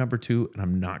put it at number 2, and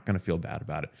I'm not going to feel bad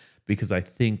about it, because I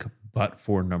think, but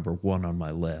for number 1 on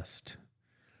my list,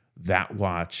 that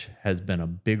watch has been a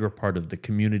bigger part of the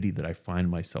community that I find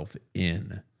myself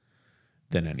in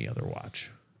than any other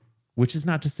watch, which is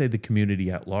not to say the community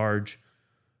at large,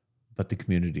 but the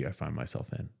community I find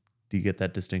myself in. Do you get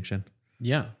that distinction?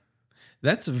 Yeah.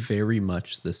 That's very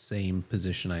much the same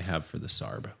position I have for the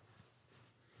Sarb.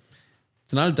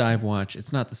 It's not a dive watch.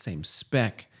 It's not the same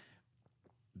spec.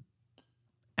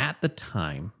 At the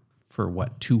time, for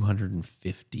what,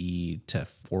 $250 to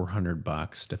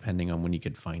 $400, depending on when you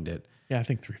could find it. Yeah, I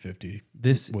think $350.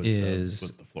 This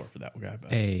was the floor for that guy.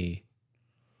 A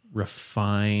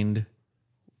refined,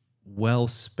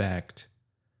 well-spec'd,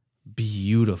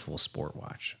 beautiful sport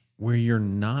watch where you're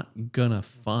not gonna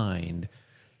find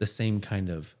the same kind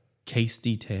of case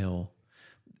detail.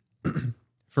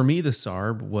 For me, the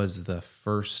Sarb was the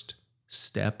first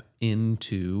step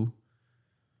into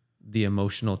the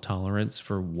emotional tolerance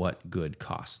for what good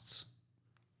costs.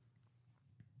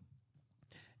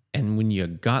 And when you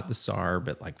got the Sarb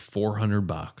at like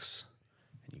 $400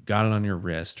 and you got it on your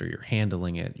wrist or you're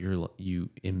handling it, you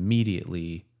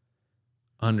immediately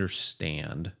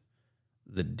understand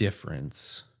the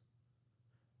difference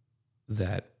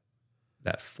that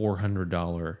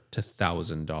 $400 to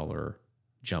 $1,000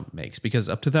 jump makes. Because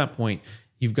up to that point,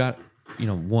 you've got,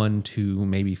 one, two,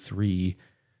 maybe three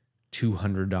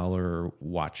 $200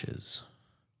 watches.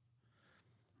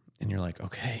 And you're like,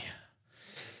 okay,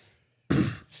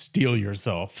 Steel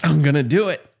yourself. I'm going to do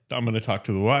it. I'm going to talk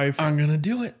to the wife. I'm going to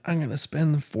do it. I'm going to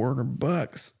spend the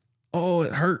 $400. Oh,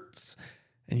 it hurts.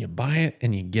 And you buy it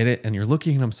and you get it and you're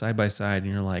looking at them side by side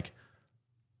and you're like,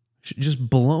 just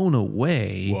blown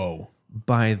away Whoa.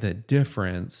 by the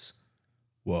difference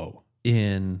Whoa.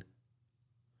 in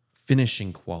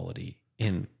finishing quality,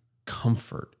 in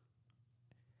comfort.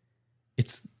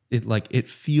 It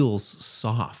feels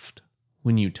soft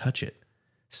when you touch it.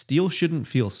 Steel shouldn't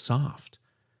feel soft.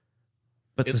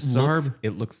 But the Sarb,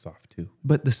 it looks soft too.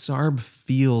 But the Sarb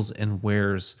feels and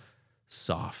wears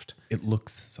soft. It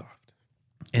looks soft.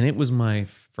 And it was my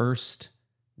first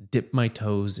dip my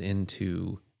toes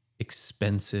into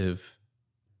expensive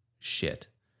shit.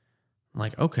 I'm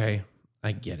like, okay,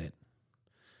 I get it.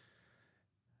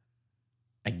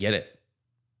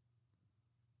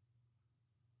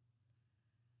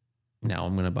 Now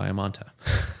I'm going to buy a Manta.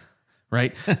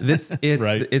 Right? It's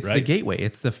the gateway.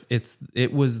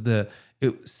 It was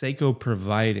Seiko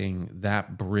providing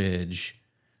that bridge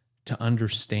to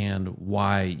understand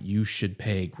why you should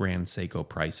pay Grand Seiko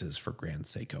prices for Grand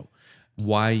Seiko,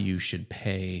 why you should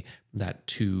pay that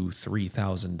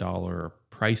 $2,000-$3,000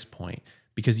 price point,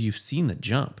 because you've seen the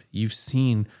jump. You've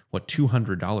seen what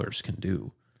 $200 can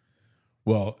do.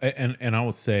 Well, and I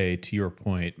will say, to your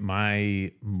point,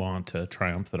 my Manta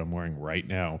Triumph that I'm wearing right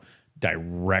now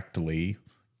directly,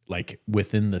 like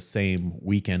within the same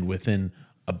weekend, within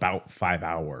about 5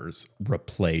 hours,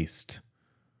 replaced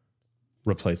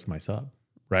my sub,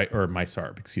 right? Or my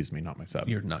Sarb, excuse me, not my sub.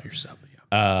 You're not your sub,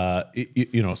 yeah.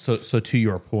 So to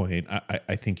your point,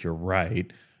 I think you're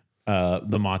right.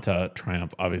 The Manta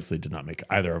Triumph obviously did not make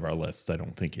either of our lists. I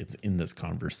don't think it's in this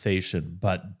conversation,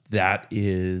 but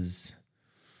there's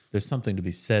something to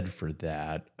be said for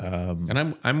that.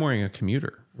 And I'm wearing a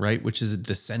Commuter, right? Which is a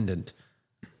descendant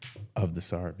of the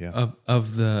Sarb, yeah.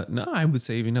 I would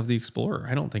say even of the Explorer.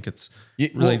 I don't think it's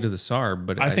related to the Sarb,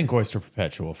 but I think Oyster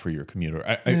Perpetual for your Commuter.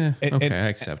 I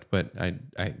accept, but I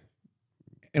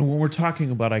and when we're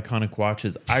talking about iconic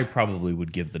watches, I probably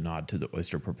would give the nod to the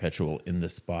Oyster Perpetual in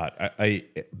this spot.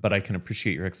 But I can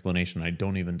appreciate your explanation. I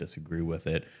don't even disagree with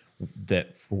it.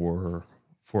 That for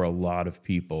a lot of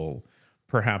people,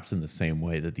 perhaps in the same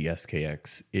way that the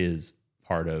SKX is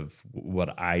part of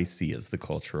what I see as the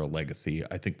cultural legacy,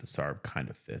 I think the Sarb kind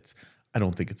of fits. I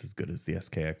don't think it's as good as the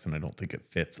SKX, and I don't think it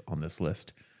fits on this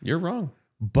list. You're wrong.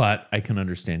 But I can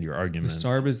understand your arguments. The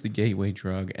Sarb is the gateway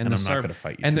drug, and I'm Sarb, not going to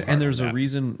fight you. And there's a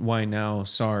reason why now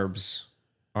Sarbs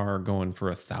are going for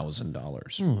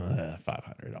 $1,000.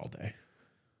 500 all day.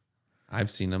 I've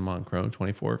seen them on Chrono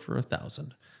 24 for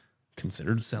 $1,000.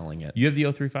 Considered selling it. You have the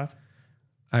 035?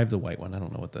 I have the white one. I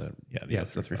don't know what the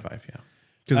it's the 3.5. Yeah,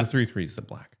 because the 3.3 is the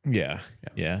black. Yeah.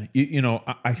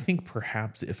 I think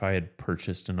perhaps if I had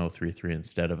purchased an 033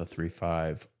 instead of a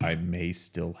 3.5, I may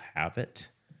still have it.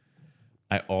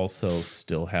 I also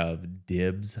still have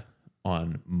dibs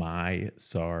on my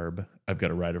Sarb. I've got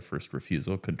a right of first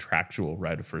refusal, contractual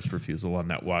right of first refusal on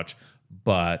that watch.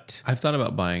 But I've thought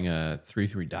about buying a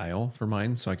 3.3 dial for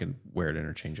mine so I can wear it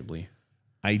interchangeably.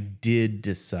 I did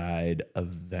decide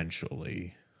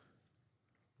eventually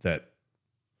that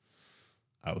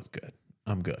I was good.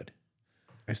 I'm good.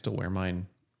 I still wear mine.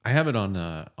 I have it on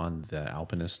the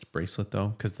Alpinist bracelet though,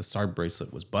 because the Sarb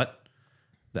bracelet was butt.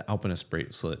 The Alpinist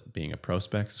bracelet, being a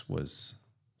Prospex, was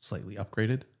slightly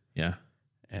upgraded. Yeah.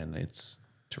 And it's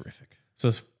terrific.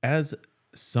 So as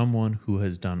someone who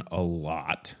has done a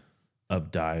lot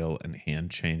of dial and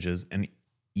hand changes, and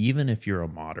even if you're a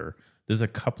modder, there's a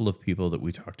couple of people that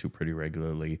we talk to pretty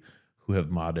regularly who have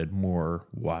modded more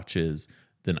watches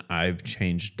than I've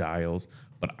changed dials.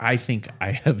 But I think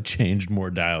I have changed more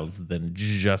dials than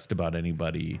just about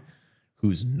anybody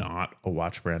who's not a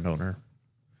watch brand owner.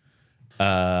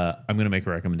 I'm going to make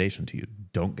a recommendation to you.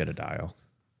 Don't get a dial.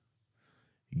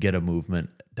 Get a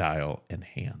movement, dial, and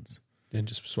hands. And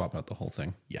just swap out the whole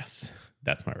thing. Yes,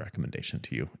 that's my recommendation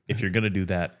to you. If you're going to do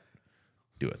that,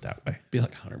 do it that way. Be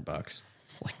like $100.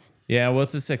 It's like, yeah, well,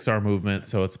 it's a 6R movement,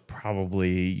 so it's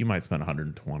probably, you might spend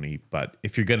 120, but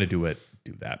if you're going to do it,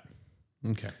 do that.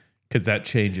 Okay. Because that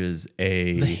changes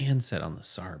The handset on the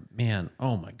Sarb, man,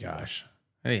 oh my gosh.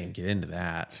 I didn't get into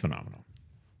that. It's phenomenal.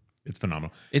 It's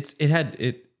phenomenal. It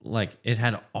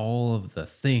had all of the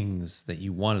things that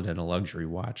you wanted in a luxury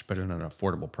watch, but at an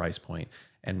affordable price point.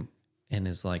 And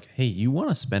is like, hey, you want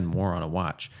to spend more on a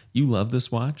watch. You love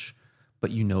this watch,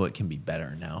 but you know it can be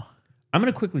better now. I'm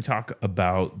going to quickly talk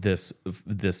about this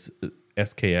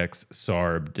SKX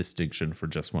Sarb distinction for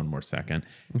just one more second.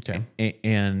 Okay.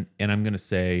 And I'm going to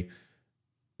say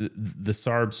the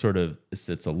Sarb sort of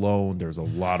sits alone. There's a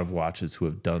lot of watches who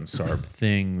have done Sarb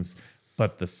things,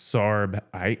 but the Sarb,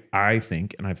 I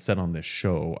think, and I've said on this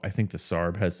show, I think the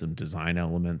Sarb has some design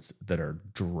elements that are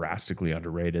drastically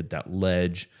underrated. That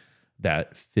ledge,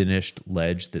 that finished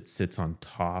ledge that sits on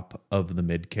top of the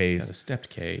mid case, the stepped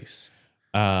case.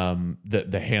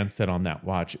 The handset on that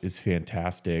watch is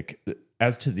fantastic.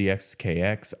 As to the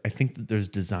SKX, I think that there's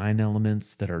design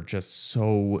elements that are just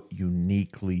so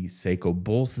uniquely Seiko.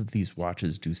 Both of these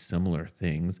watches do similar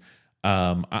things.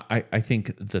 I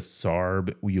think the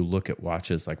Sarb, when you look at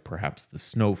watches like perhaps the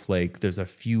Snowflake, there's a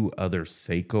few other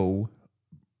Seiko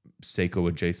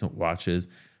adjacent watches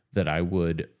that I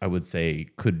would say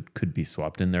could be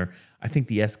swapped in there. I think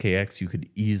the SKX, you could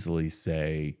easily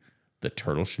say the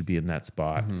Turtle should be in that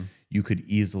spot. Mm-hmm. You could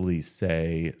easily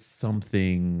say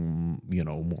something,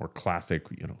 more classic,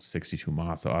 62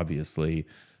 Mas, obviously,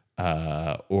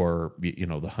 or, the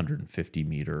 150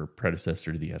 meter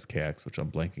predecessor to the SKX, which I'm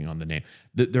blanking on the name.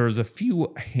 There's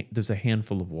a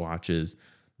handful of watches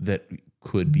that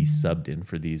could be subbed in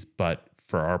for these, but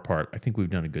for our part, I think we've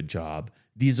done a good job.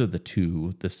 These are the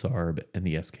two, the Sarb and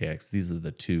the SKX. These are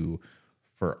the two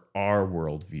for our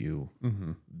worldview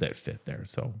that fit there.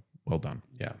 So well done.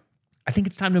 Yeah. I think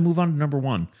it's time to move on to number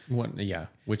one.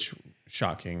 Which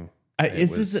shocking.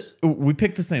 We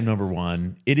picked the same number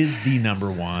one. It is the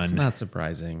number one. It's not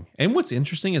surprising. And what's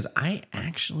interesting is I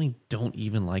actually don't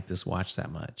even like this watch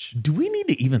that much. Do we need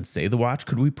to even say the watch?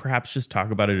 Could we perhaps just talk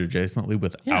about it adjacently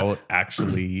without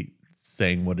actually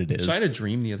saying what it is? So I had a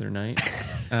dream the other night.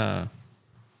 And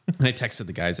I texted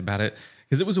the guys about it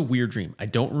because it was a weird dream. I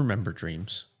don't remember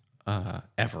dreams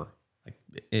ever. Like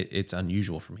it's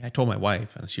unusual for me. I told my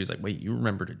wife and she was like, wait, you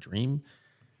remembered a dream?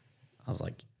 I was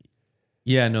like,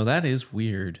 yeah, no, that is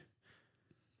weird.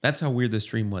 That's how weird this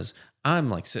dream was. I'm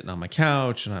like sitting on my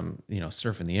couch and I'm,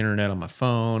 surfing the internet on my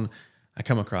phone. I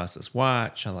come across this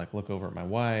watch. I like look over at my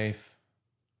wife.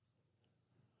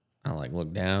 I like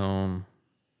look down,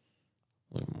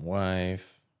 look at my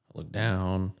wife, I look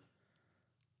down,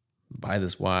 buy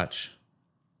this watch.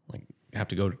 Like I have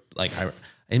to go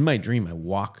in my dream, I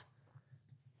walk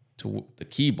to the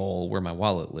key bowl where my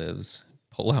wallet lives,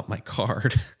 pull out my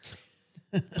card,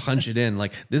 punch it in.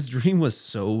 Like this dream was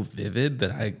so vivid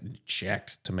that I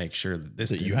checked to make sure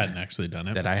that you hadn't actually done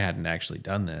it. That I hadn't actually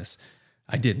done this.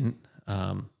 I didn't.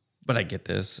 But I get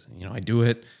this. I do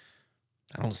it.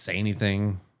 I don't say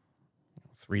anything.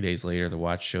 3 days later, the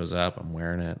watch shows up. I'm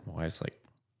wearing it. My wife's like,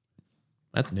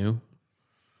 "That's new."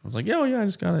 I was like, "Yeah, I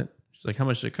just got it." She's like, "How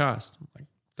much did it cost?" I'm like,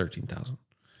 $13,000.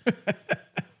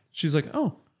 She's like,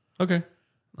 "Oh, okay."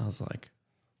 I was like,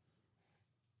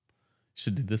 "You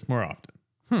should do this more often."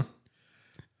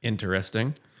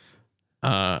 Interesting.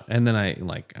 And then I don't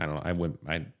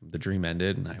know, the dream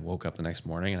ended and I woke up the next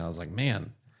morning and I was like,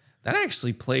 man, that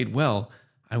actually played well.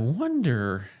 I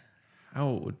wonder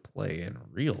how it would play in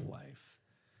real life.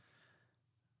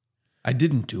 I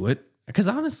didn't do it because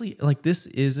honestly, this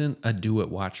isn't a do it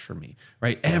watch for me,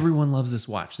 right? Everyone loves this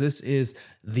watch. This is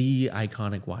the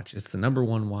iconic watch. It's the number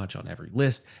one watch on every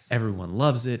list. Everyone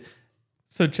loves it.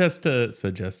 So just to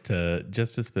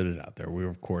spit it out there, we were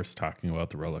of course talking about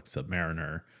the Rolex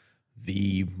Submariner,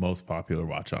 the most popular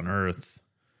watch on earth,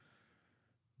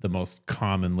 the most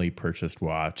commonly purchased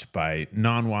watch by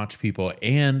non-watch people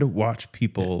and watch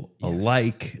people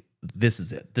alike. This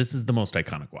is it. This is the most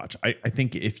iconic watch. I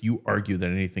think if you argue that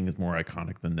anything is more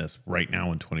iconic than this right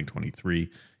now in 2023,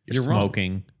 you're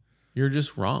smoking. Wrong. You're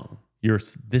just wrong.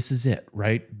 This is it,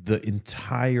 right? The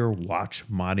entire watch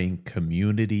modding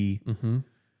community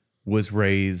was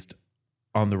raised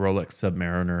on the Rolex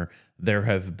Submariner. There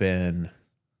have been,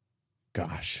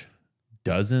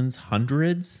 dozens,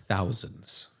 hundreds,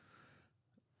 thousands.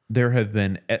 There have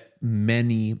been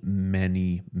many,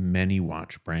 many, many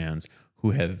watch brands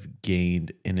who have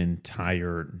gained an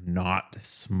entire not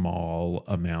small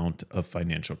amount of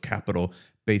financial capital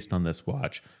based on this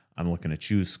watch. I'm looking at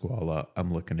you, Squala.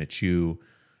 I'm looking at you,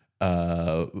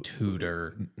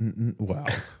 Tudor. Well,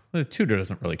 Tudor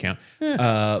doesn't really count.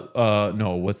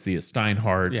 No, what's the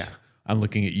Steinhardt? Yeah. I'm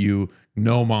looking at you,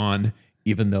 Gnomon.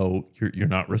 Even though you're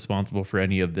not responsible for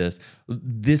any of this,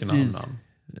 this is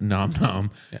Nom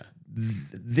Nom. Yeah.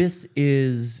 this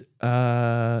is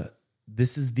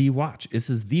the watch. This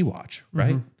is the watch,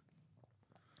 right?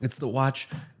 It's the watch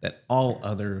that all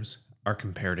others are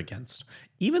compared against,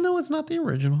 even though it's not the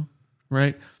original,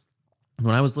 right?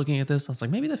 When I was looking at this, I was like,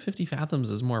 maybe the 50 Fathoms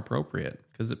is more appropriate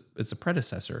because it's a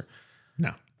predecessor.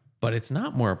 No. But it's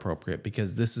not more appropriate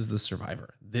because this is the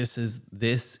Survivor. This is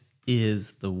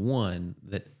the one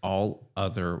that all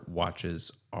other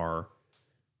watches are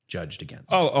judged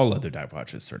against. All other dive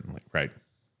watches, certainly, right?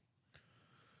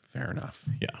 Fair enough.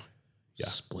 Yeah.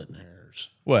 Splitting hairs.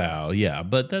 Well, yeah,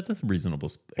 but that's a reasonable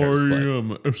hair split.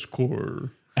 am a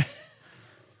score.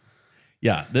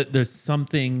 Yeah, there's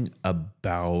something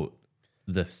about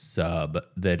the sub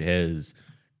that has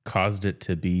caused it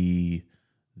to be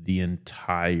the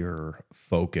entire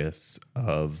focus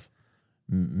of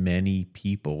many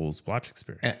people's watch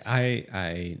experience.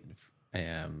 I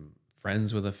am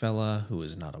friends with a fella who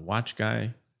is not a watch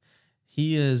guy.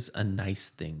 He is a nice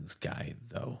things guy,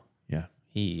 though. Yeah.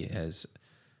 He has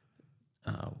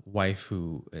a wife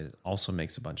who also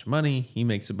makes a bunch of money. He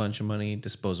makes a bunch of money,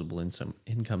 disposable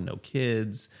income, no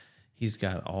kids. He's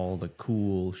got all the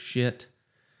cool shit.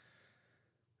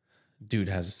 Dude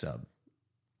has a sub.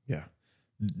 Yeah.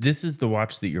 This is the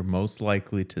watch that you're most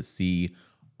likely to see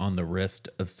on the wrist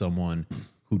of someone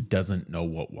who doesn't know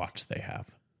what watch they have.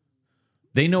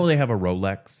 They know they have a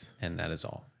Rolex, And that is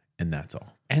all. and that's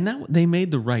all. And that they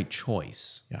made the right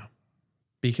choice Yeah.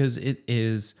 because it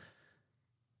is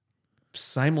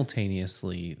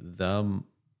simultaneously the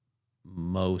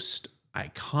most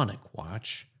iconic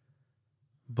watch,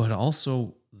 but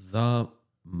also the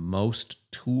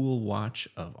most tool watch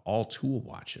of all tool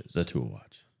watches. The tool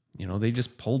watch. You know, they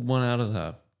just pulled one out of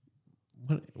the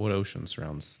what ocean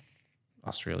surrounds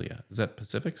Australia? Is that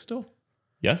Pacific still?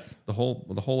 Yes, The whole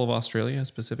of Australia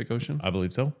is Pacific Ocean. I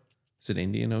believe so. Is it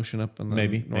Indian Ocean up in the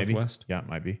Maybe. northwest? Yeah, it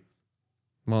might be.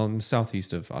 Well, in the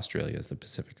southeast of Australia is the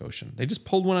Pacific Ocean. They just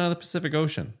pulled one out of the Pacific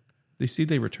Ocean. You see,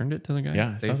 they returned it to the guy.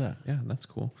 Yeah, I saw that. Yeah, that's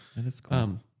cool. That is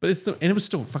cool. But it was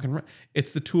still fucking right.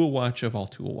 It's the tool watch of all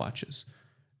tool watches.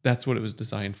 That's what it was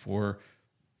designed for.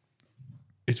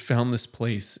 It found this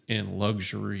place in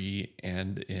luxury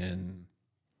and in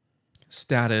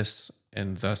status,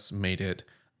 and thus made it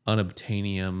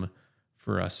unobtainium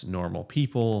for us normal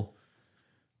people.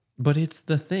 But it's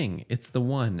the thing. It's the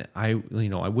one. I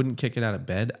wouldn't kick it out of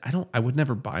bed. I would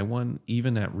never buy one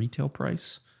even at retail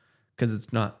price because it's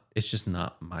just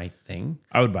not my thing.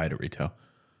 I would buy it at retail.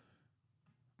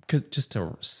 Cuz just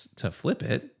to flip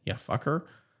it, yeah, fucker.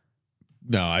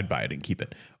 No, I'd buy it and keep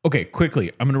it. Okay,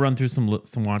 quickly, I'm going to run through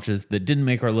some watches that didn't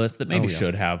make our list that maybe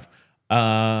should have.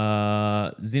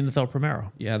 Zenith El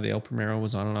Primero, Yeah, the El Primero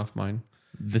was on and off mine.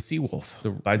 the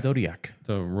Seawolf by Zodiac,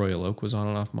 The Royal Oak was on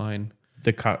and off mine.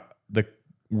 the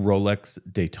Rolex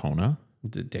Daytona,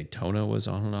 The Daytona was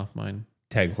on and off mine.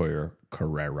 Tag Heuer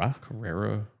Carrera,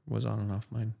 Carrera was on and off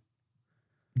mine.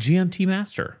 GMT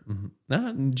Master.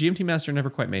 GMT Master never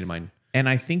quite made mine. And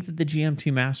I think that the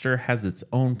GMT Master has its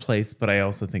own place, but I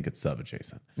also think it's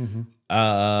sub-adjacent.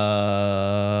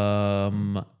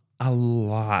 A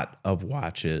lot of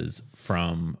watches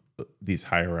from these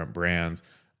higher-end brands,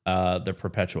 the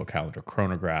Perpetual Calendar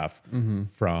Chronograph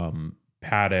from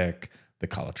Patek, the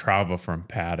Calatrava from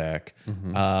Patek.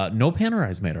 No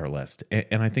Panerai made our list,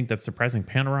 and I think that's surprising.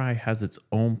 Panerai has its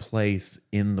own place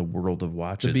in the world of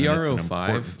watches. The and it's an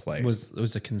important BR-05 place.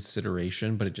 was a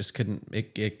consideration, but it just couldn't.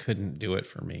 It couldn't do it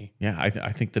for me. Yeah,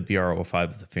 I think the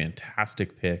BR-05 is a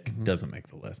fantastic pick. Doesn't make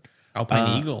the list.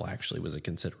 Alpine Eagle actually was a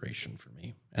consideration for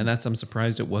me, and I'm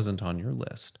surprised it wasn't on your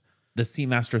list. The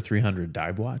Seamaster 300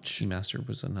 dive watch. Seamaster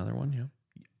was another one. Yeah,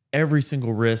 Every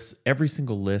single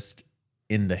list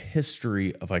in the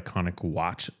history of iconic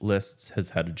watch lists has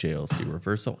had a JLC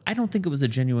reversal. I don't think it was a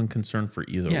genuine concern for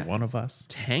either one of us.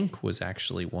 Tank was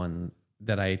actually one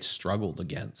that I struggled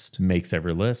against. Makes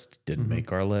every list, didn't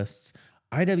make our lists.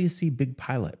 IWC Big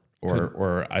Pilot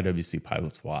or IWC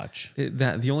Pilot's watch.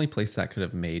 The only place that could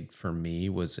have made for me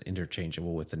was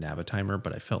interchangeable with the Navitimer,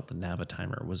 but I felt the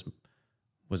Navitimer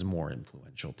was more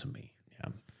influential to me. Yeah.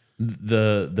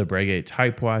 The Breguet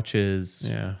type watches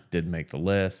Yeah. didn't make the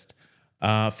list.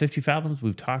 50 Fathoms,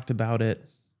 we've talked about it.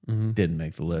 Didn't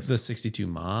make the list. The 62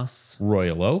 Moss.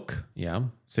 Royal Oak, Yeah.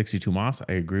 62 Moss.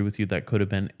 I agree with you. That could have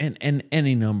been and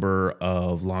any number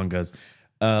of Longas.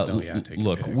 Take a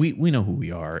Look, pick. we know who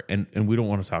we are, and we don't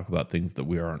want to talk about things that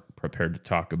we aren't prepared to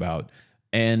talk about.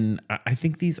 And I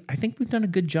think we've done a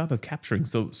good job of capturing.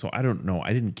 So I don't know.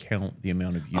 I didn't count the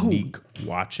amount of unique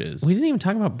watches. We didn't even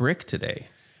talk about Brick today.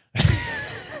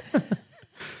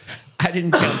 I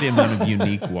didn't count the amount of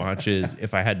unique watches.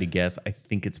 If I had to guess, I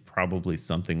think it's probably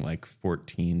something like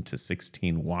 14 to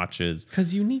 16 watches.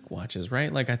 Because unique watches,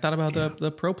 right? Like I thought about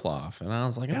the Proploff, and I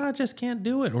was like, I just can't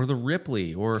do it. Or the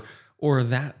Ripley, or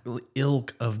that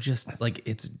ilk of just like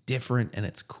it's different and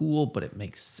it's cool, but it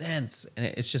makes sense, and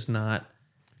it's just not.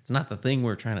 It's not the thing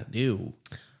we're trying to do.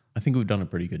 I think we've done a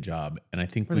pretty good job, and I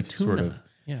think Or we've sort of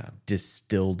yeah.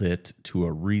 distilled it to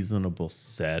a reasonable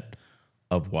set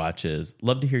of watches.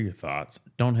 Love to hear your thoughts.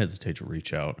 Don't hesitate to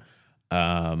reach out.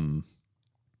 But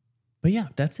yeah,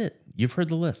 that's it. You've heard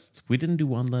the lists. We didn't do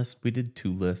one list. We did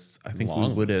 2 lists. I think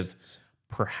we would have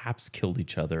perhaps killed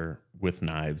each other with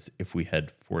knives if we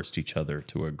had forced each other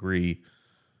to agree.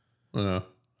 There'd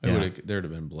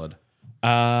have been blood.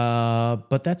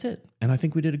 But that's it. And I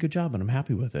think we did a good job, and I'm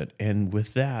happy with it. And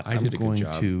with that, I did a good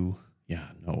job.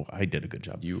 I did a good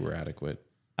job. You were adequate.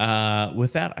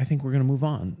 With that, I think we're going to move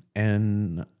on.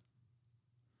 And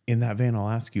in that vein, I'll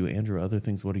ask you, Andrew, other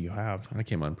things, what do you have? I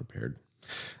came unprepared.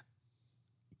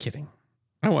 Kidding.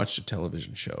 I watched a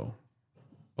television show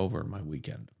over my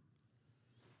weekend.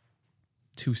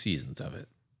 2 seasons of it.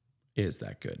 Is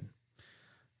that good?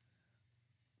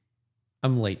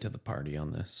 I'm late to the party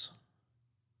on this.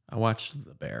 I watched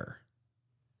The Bear.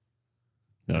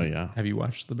 Oh, yeah. Have you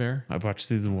watched The Bear? I've watched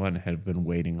season 1 and have been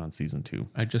waiting on season 2.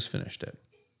 I just finished it.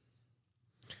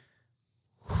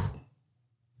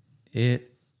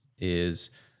 It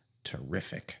is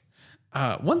terrific.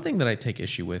 One thing that I take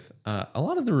issue with, a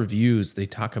lot of the reviews, they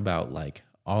talk about like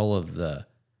all of the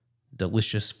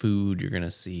delicious food you're going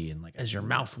to see. And like, is your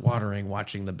mouth watering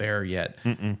watching The Bear yet?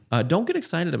 Don't get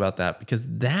excited about that,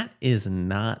 because that is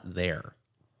not there.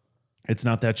 It's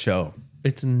not that show.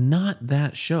 It's not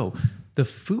that show. The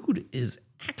food is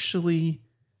actually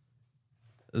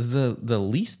the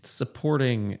least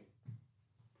supporting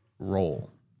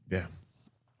role. Yeah.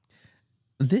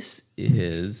 This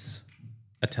is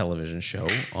a television show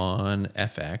on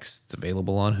FX. It's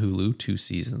available on Hulu, 2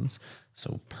 seasons,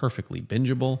 so perfectly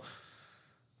bingeable.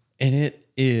 And it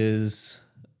is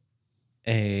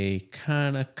a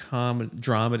kind of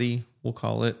dramedy, we'll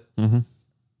call it,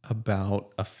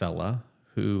 about a fella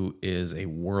who is a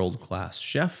world-class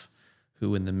chef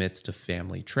who, in the midst of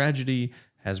family tragedy,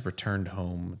 has returned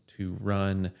home to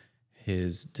run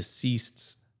his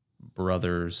deceased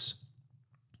brother's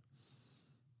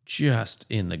just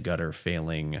in the gutter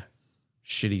failing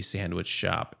shitty sandwich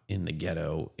shop in the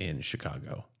ghetto in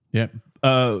Chicago. Yeah.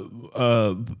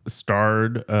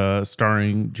 Starring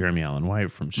Jeremy Allen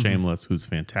White from Shameless, who's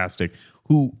fantastic,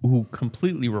 who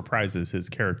completely reprises his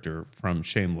character from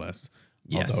Shameless,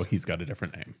 although he's got a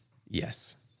different name.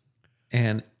 Yes.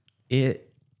 And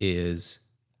it is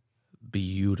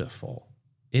beautiful.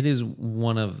 It is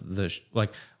one of the,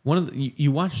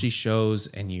 you watch these shows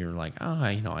and you're like,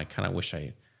 I kind of wish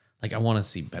I want to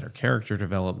see better character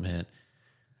development.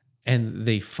 And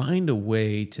they find a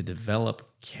way to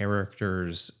develop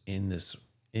characters in this,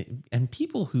 and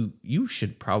people who you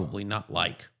should probably not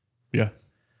like. Yeah.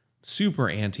 Super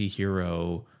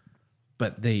anti-hero,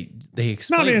 but they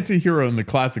explain. Not anti-hero in the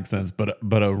classic sense, but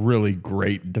a really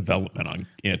great development on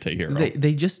anti-hero.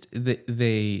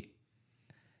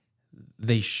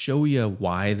 They show you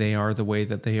why they are the way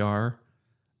that they are,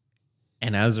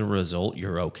 and as a result,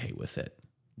 you're okay with it.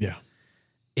 Yeah.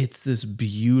 It's this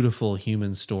beautiful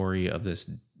human story of this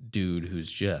dude who's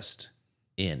just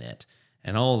in it,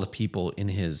 and all the people in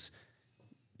his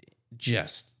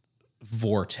just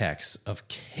vortex of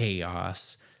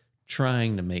chaos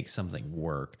trying to make something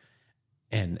work.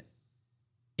 And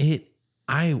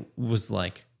I was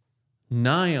like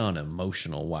nigh on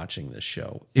emotional watching this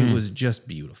show. It was just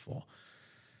beautiful.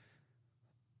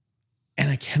 And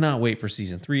I cannot wait for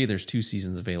season 3. There's 2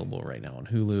 seasons available right now on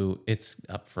Hulu. It's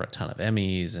up for a ton of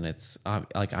Emmys, and it's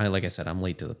like I said, I'm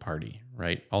late to the party,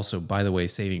 right? Also, by the way,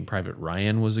 Saving Private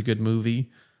Ryan was a good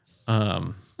movie.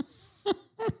 Yeah,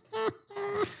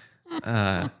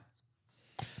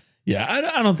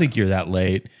 I don't think you're that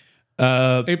late.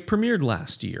 It premiered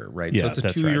last year, right? Yeah, So it's a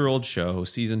that's 2-year-old show.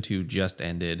 Season 2 just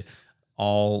ended.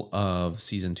 All of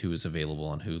season 2 is available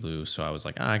on Hulu. So I was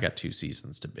like, I got 2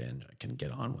 seasons to binge. I can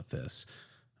get on with this.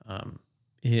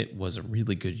 It was a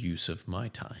really good use of my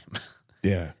time.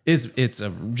 Yeah. It's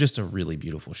just a really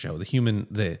beautiful show. They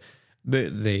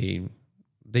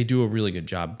do a really good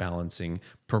job balancing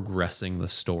progressing the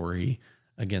story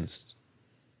against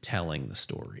telling the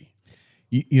story.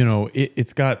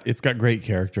 It's got great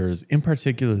characters. In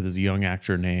particular, there's a young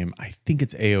actor named, I think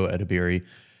it's Ayo Edebiri.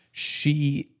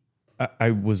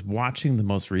 I was watching the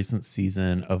most recent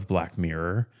season of Black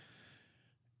Mirror.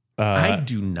 I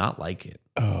do not like it.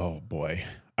 Oh boy.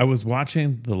 I was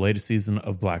watching the latest season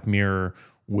of Black Mirror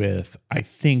with, I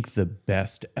think, the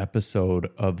best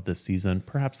episode of the season,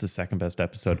 perhaps the second best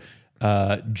episode.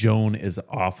 Joan is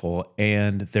awful.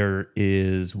 And there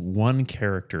is one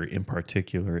character in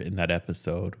particular in that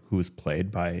episode who is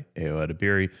played by Ayo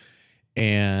Edebiri.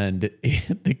 And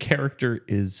the character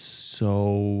is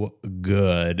so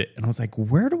good. And I was like,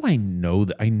 where do I know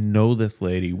that? I know this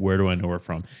lady. Where do I know her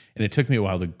from? And it took me a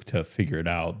while to figure it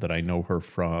out that I know her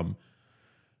from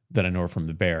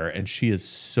The Bear. And she is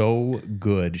so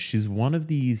good. She's one of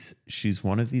these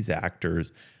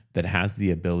actors that has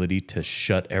the ability to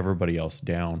shut everybody else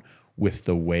down with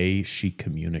the way she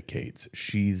communicates.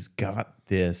 She's got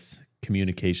this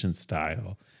communication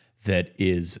style that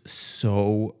is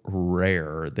so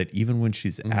rare that even when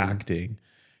she's acting,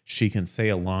 she can say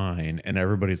a line and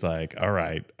everybody's like, all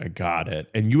right, I got it.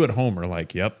 And you at home are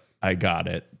like, yep, I got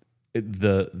it.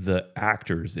 The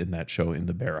actors in that show, in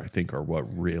The Bear, I think are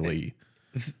what really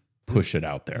push it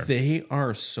out there. They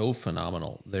are so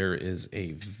phenomenal. There is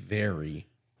a very,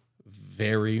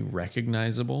 very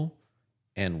recognizable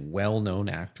and well-known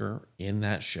actor in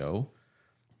that show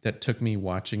that took me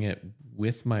watching it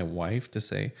with my wife to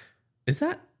say, is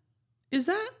that? And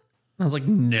I was like,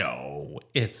 no,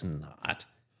 it's not.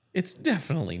 It's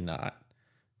definitely not.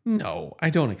 No, I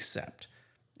don't accept.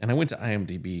 And I went to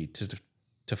IMDb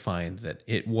to find that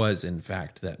it was, in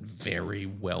fact, that very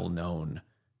well-known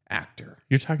actor.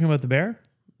 You're talking about The Bear?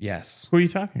 Yes. Who are you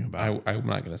talking about? I'm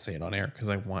not going to say it on air because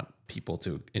I want people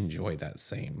to enjoy that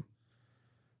same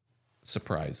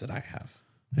surprise that I have.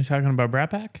 Are you talking about Brat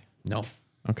Pack? No.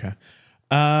 Okay.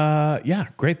 Yeah,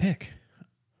 great pick.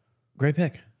 Great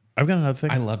pick. I've got another thing.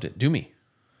 I loved it. Do me.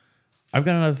 I've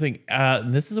got another thing.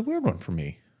 This is a weird one for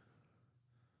me.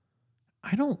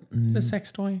 I don't... Is it a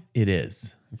sex toy? It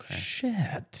is. Okay.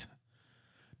 Shit.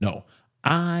 No.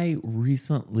 I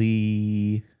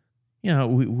recently... You know,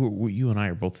 we you and I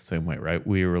are both the same way, right?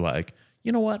 We were like,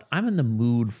 you know what? I'm in the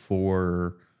mood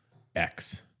for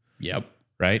X. Yep.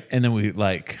 Right? And then we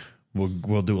like...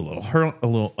 We'll do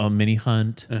a mini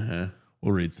hunt. Uh-huh.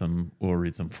 We'll read some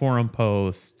forum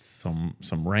posts, some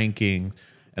rankings,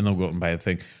 and then we'll go out and buy a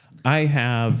thing. I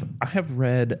have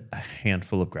read a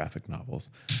handful of graphic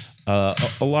novels. A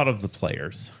lot of the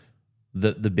players,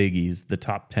 the biggies, the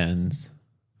top tens.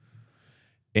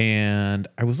 And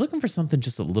I was looking for something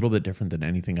just a little bit different than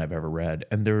anything I've ever read.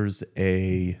 And there's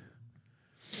a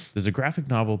graphic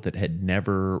novel that had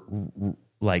never,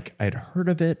 like, I'd heard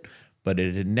of it, but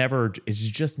it's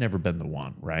just never been the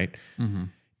one, right? Mm-hmm.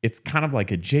 It's kind of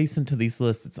like adjacent to these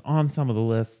lists. It's on some of the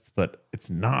lists, but it's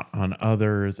not on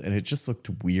others. And it just looked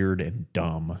weird and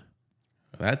dumb.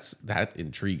 That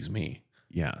intrigues me.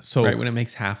 Yeah. So right when it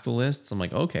makes half the lists, I'm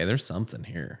like, okay, there's something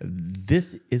here.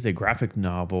 This is a graphic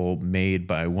novel made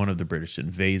by one of the British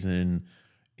Invasion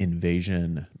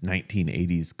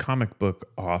 1980s comic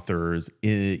book authors.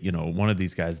 You know, one of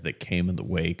these guys that came in the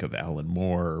wake of Alan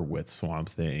Moore with Swamp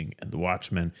Thing and The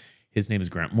Watchmen. His name is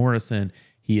Grant Morrison.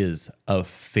 He is a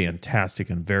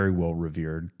fantastic and very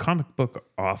well-revered comic book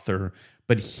author,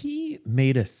 but he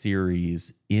made a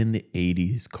series in the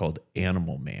 80s called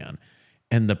Animal Man.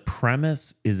 And the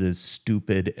premise is as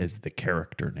stupid as the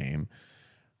character name.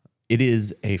 It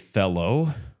is a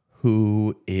fellow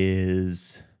who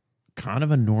is kind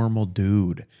of a normal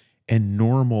dude, and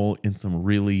normal in some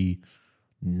really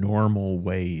normal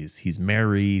ways. He's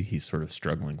married. He's sort of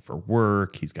struggling for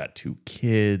work. He's got 2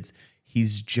 kids.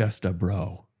 He's just a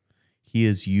bro. He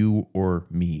is you or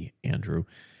me, Andrew.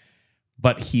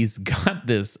 But he's got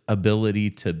this ability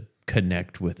to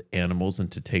connect with animals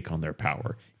and to take on their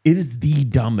power. It is the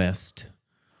dumbest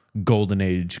Golden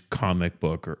Age comic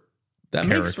book or that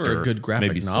character, makes for a good graphic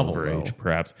maybe novel, Silver though. Age,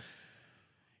 perhaps.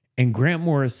 And Grant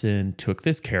Morrison took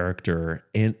this character,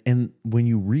 and when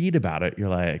you read about it, you're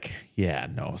like, yeah,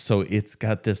 no. So it's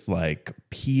got this like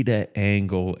PETA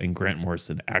angle, and Grant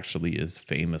Morrison actually is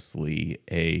famously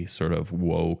a sort of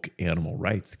woke animal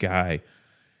rights guy.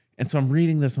 And so I'm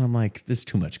reading this, and I'm like, there's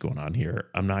too much going on here.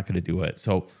 I'm not going to do it.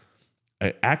 So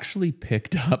I actually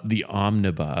picked up the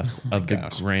omnibus of the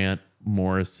Grant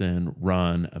Morrison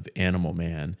run of Animal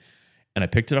Man, and I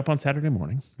picked it up on Saturday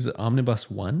morning. Is it Omnibus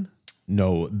 1?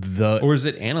 No, or is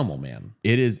it Animal Man?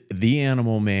 It is the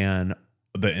Animal Man,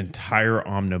 the entire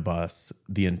omnibus,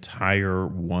 the entire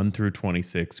 1 through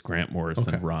 26 Grant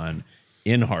Morrison run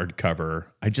in hardcover.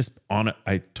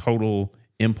 I total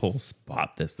impulse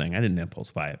bought this thing. I didn't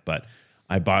impulse buy it, but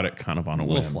I bought it kind of on a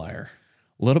little whim. flyer.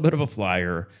 A little bit of a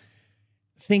flyer,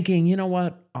 thinking, you know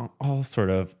what? I'll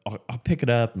pick it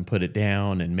up and put it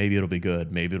down, and maybe it'll be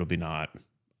good, maybe it'll be not.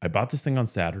 I bought this thing on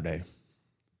Saturday.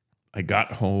 I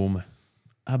got home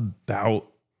about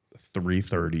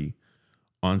 3:30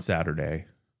 on Saturday,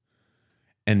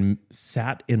 and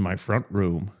sat in my front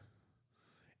room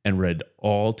and read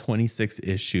all 26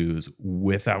 issues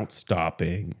without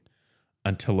stopping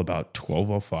until about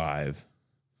 12:05.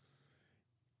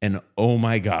 And oh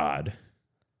my God,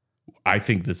 I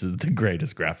think this is the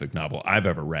greatest graphic novel I've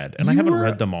ever read. And I haven't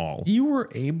read them all. You were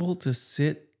able to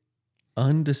sit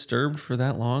undisturbed for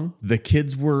that long? The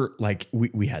kids were like,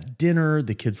 we had dinner.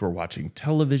 The kids were watching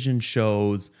television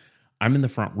shows. I'm in the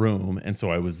front room. And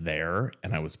so I was there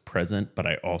and I was present, but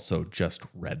I also just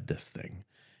read this thing.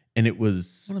 And it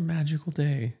was... What a magical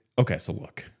day. Okay, so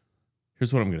look,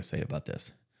 here's what I'm going to say about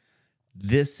this.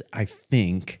 This, I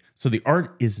think, so the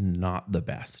art is not the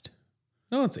best.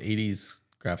 No, it's 80s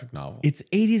graphic novel. It's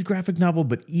 80s graphic novel,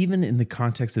 but even in the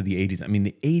context of the 80s, I mean,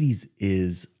 the 80s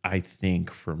is, I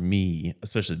think, for me,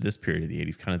 especially this period of the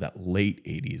 80s, kind of that late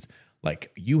 80s,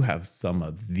 like you have some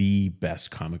of the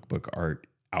best comic book art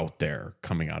out there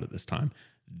coming out at this time.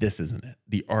 This isn't it.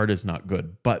 The art is not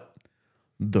good, but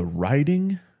the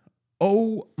writing,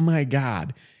 oh my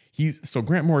God. So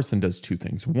Grant Morrison does two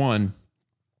things. One,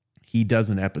 he does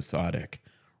an episodic,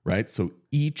 right? So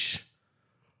each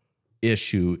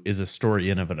issue is a story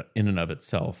in and of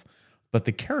itself, but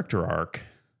the character arc,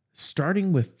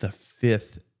 starting with the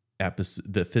fifth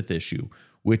issue,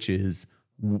 which is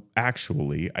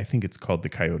actually, I think it's called The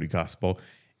Coyote Gospel,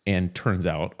 and turns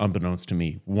out, unbeknownst to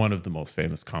me, one of the most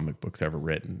famous comic books ever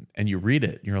written. And you read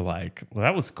it, and you're like, well,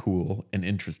 that was cool and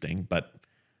interesting, but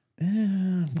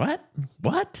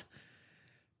what?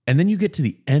 And then you get to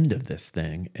the end of this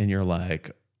thing, and you're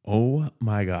like, oh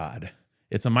my God.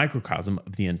 It's a microcosm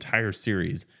of the entire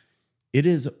series. It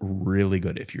is really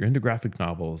good. If you're into graphic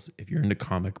novels, if you're into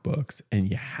comic books, and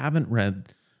you haven't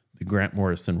read the Grant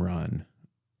Morrison run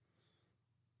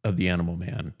of The Animal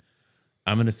Man,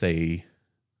 I'm going to say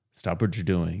stop what you're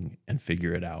doing and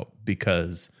figure it out,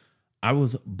 because I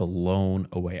was blown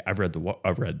away. I've read The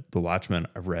Watchmen.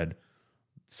 I've read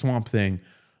Swamp Thing.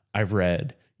 I've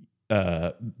read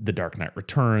The Dark Knight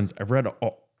Returns. I've read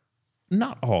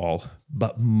not all,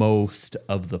 but most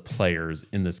of the players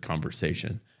in this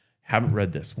conversation. Haven't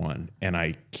read this one, and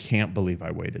I can't believe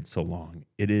I waited so long.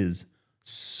 It is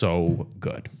so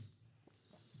good.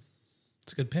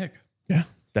 It's a good pick. Yeah,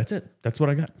 that's it. That's what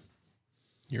I got.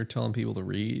 You're telling people to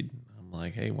read. I'm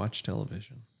like, hey, watch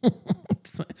television.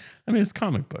 It's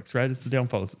comic books, right? It's the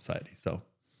downfall of society. So,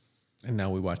 and now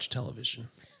we watch television.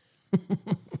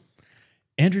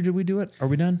 Andrew, did we do it? Are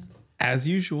we done? As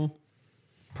usual.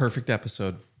 Perfect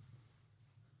episode.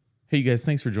 Hey, you guys,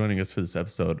 thanks for joining us for this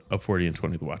episode of 40 and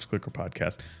 20, the Watch Clicker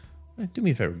podcast. Do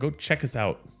me a favor, go check us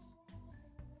out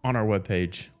on our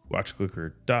webpage,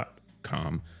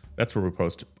 watchclicker.com. That's where we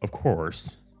post, of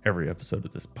course, every episode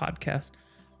of this podcast,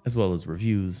 as well as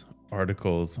reviews,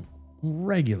 articles,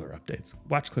 regular updates,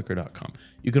 watchclicker.com.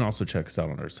 You can also check us out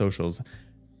on our socials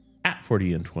at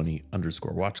 40 and 20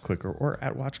 _watchclicker or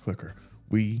at watchclicker.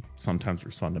 We sometimes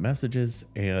respond to messages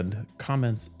and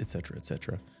comments, etc.,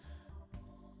 etc.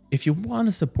 If you want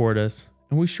to support us,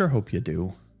 and we sure hope you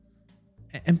do,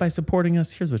 and by supporting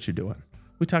us, here's what you're doing.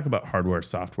 We talk about hardware,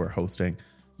 software, hosting.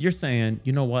 You're saying,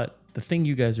 you know what? The thing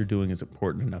you guys are doing is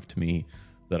important enough to me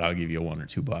that I'll give you $1 or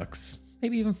 $2,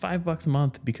 maybe even $5 a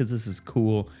month, because this is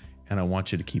cool and I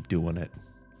want you to keep doing it.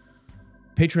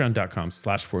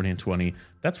 Patreon.com/40 and 20.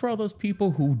 That's where all those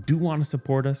people who do want to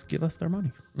support us give us their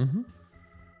money. Mm-hmm.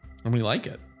 And we like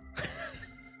it.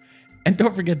 And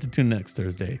don't forget to tune next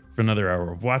Thursday for another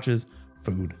hour of watches,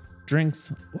 food,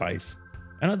 drinks, life,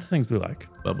 and other things we like.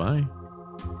 Bye-bye.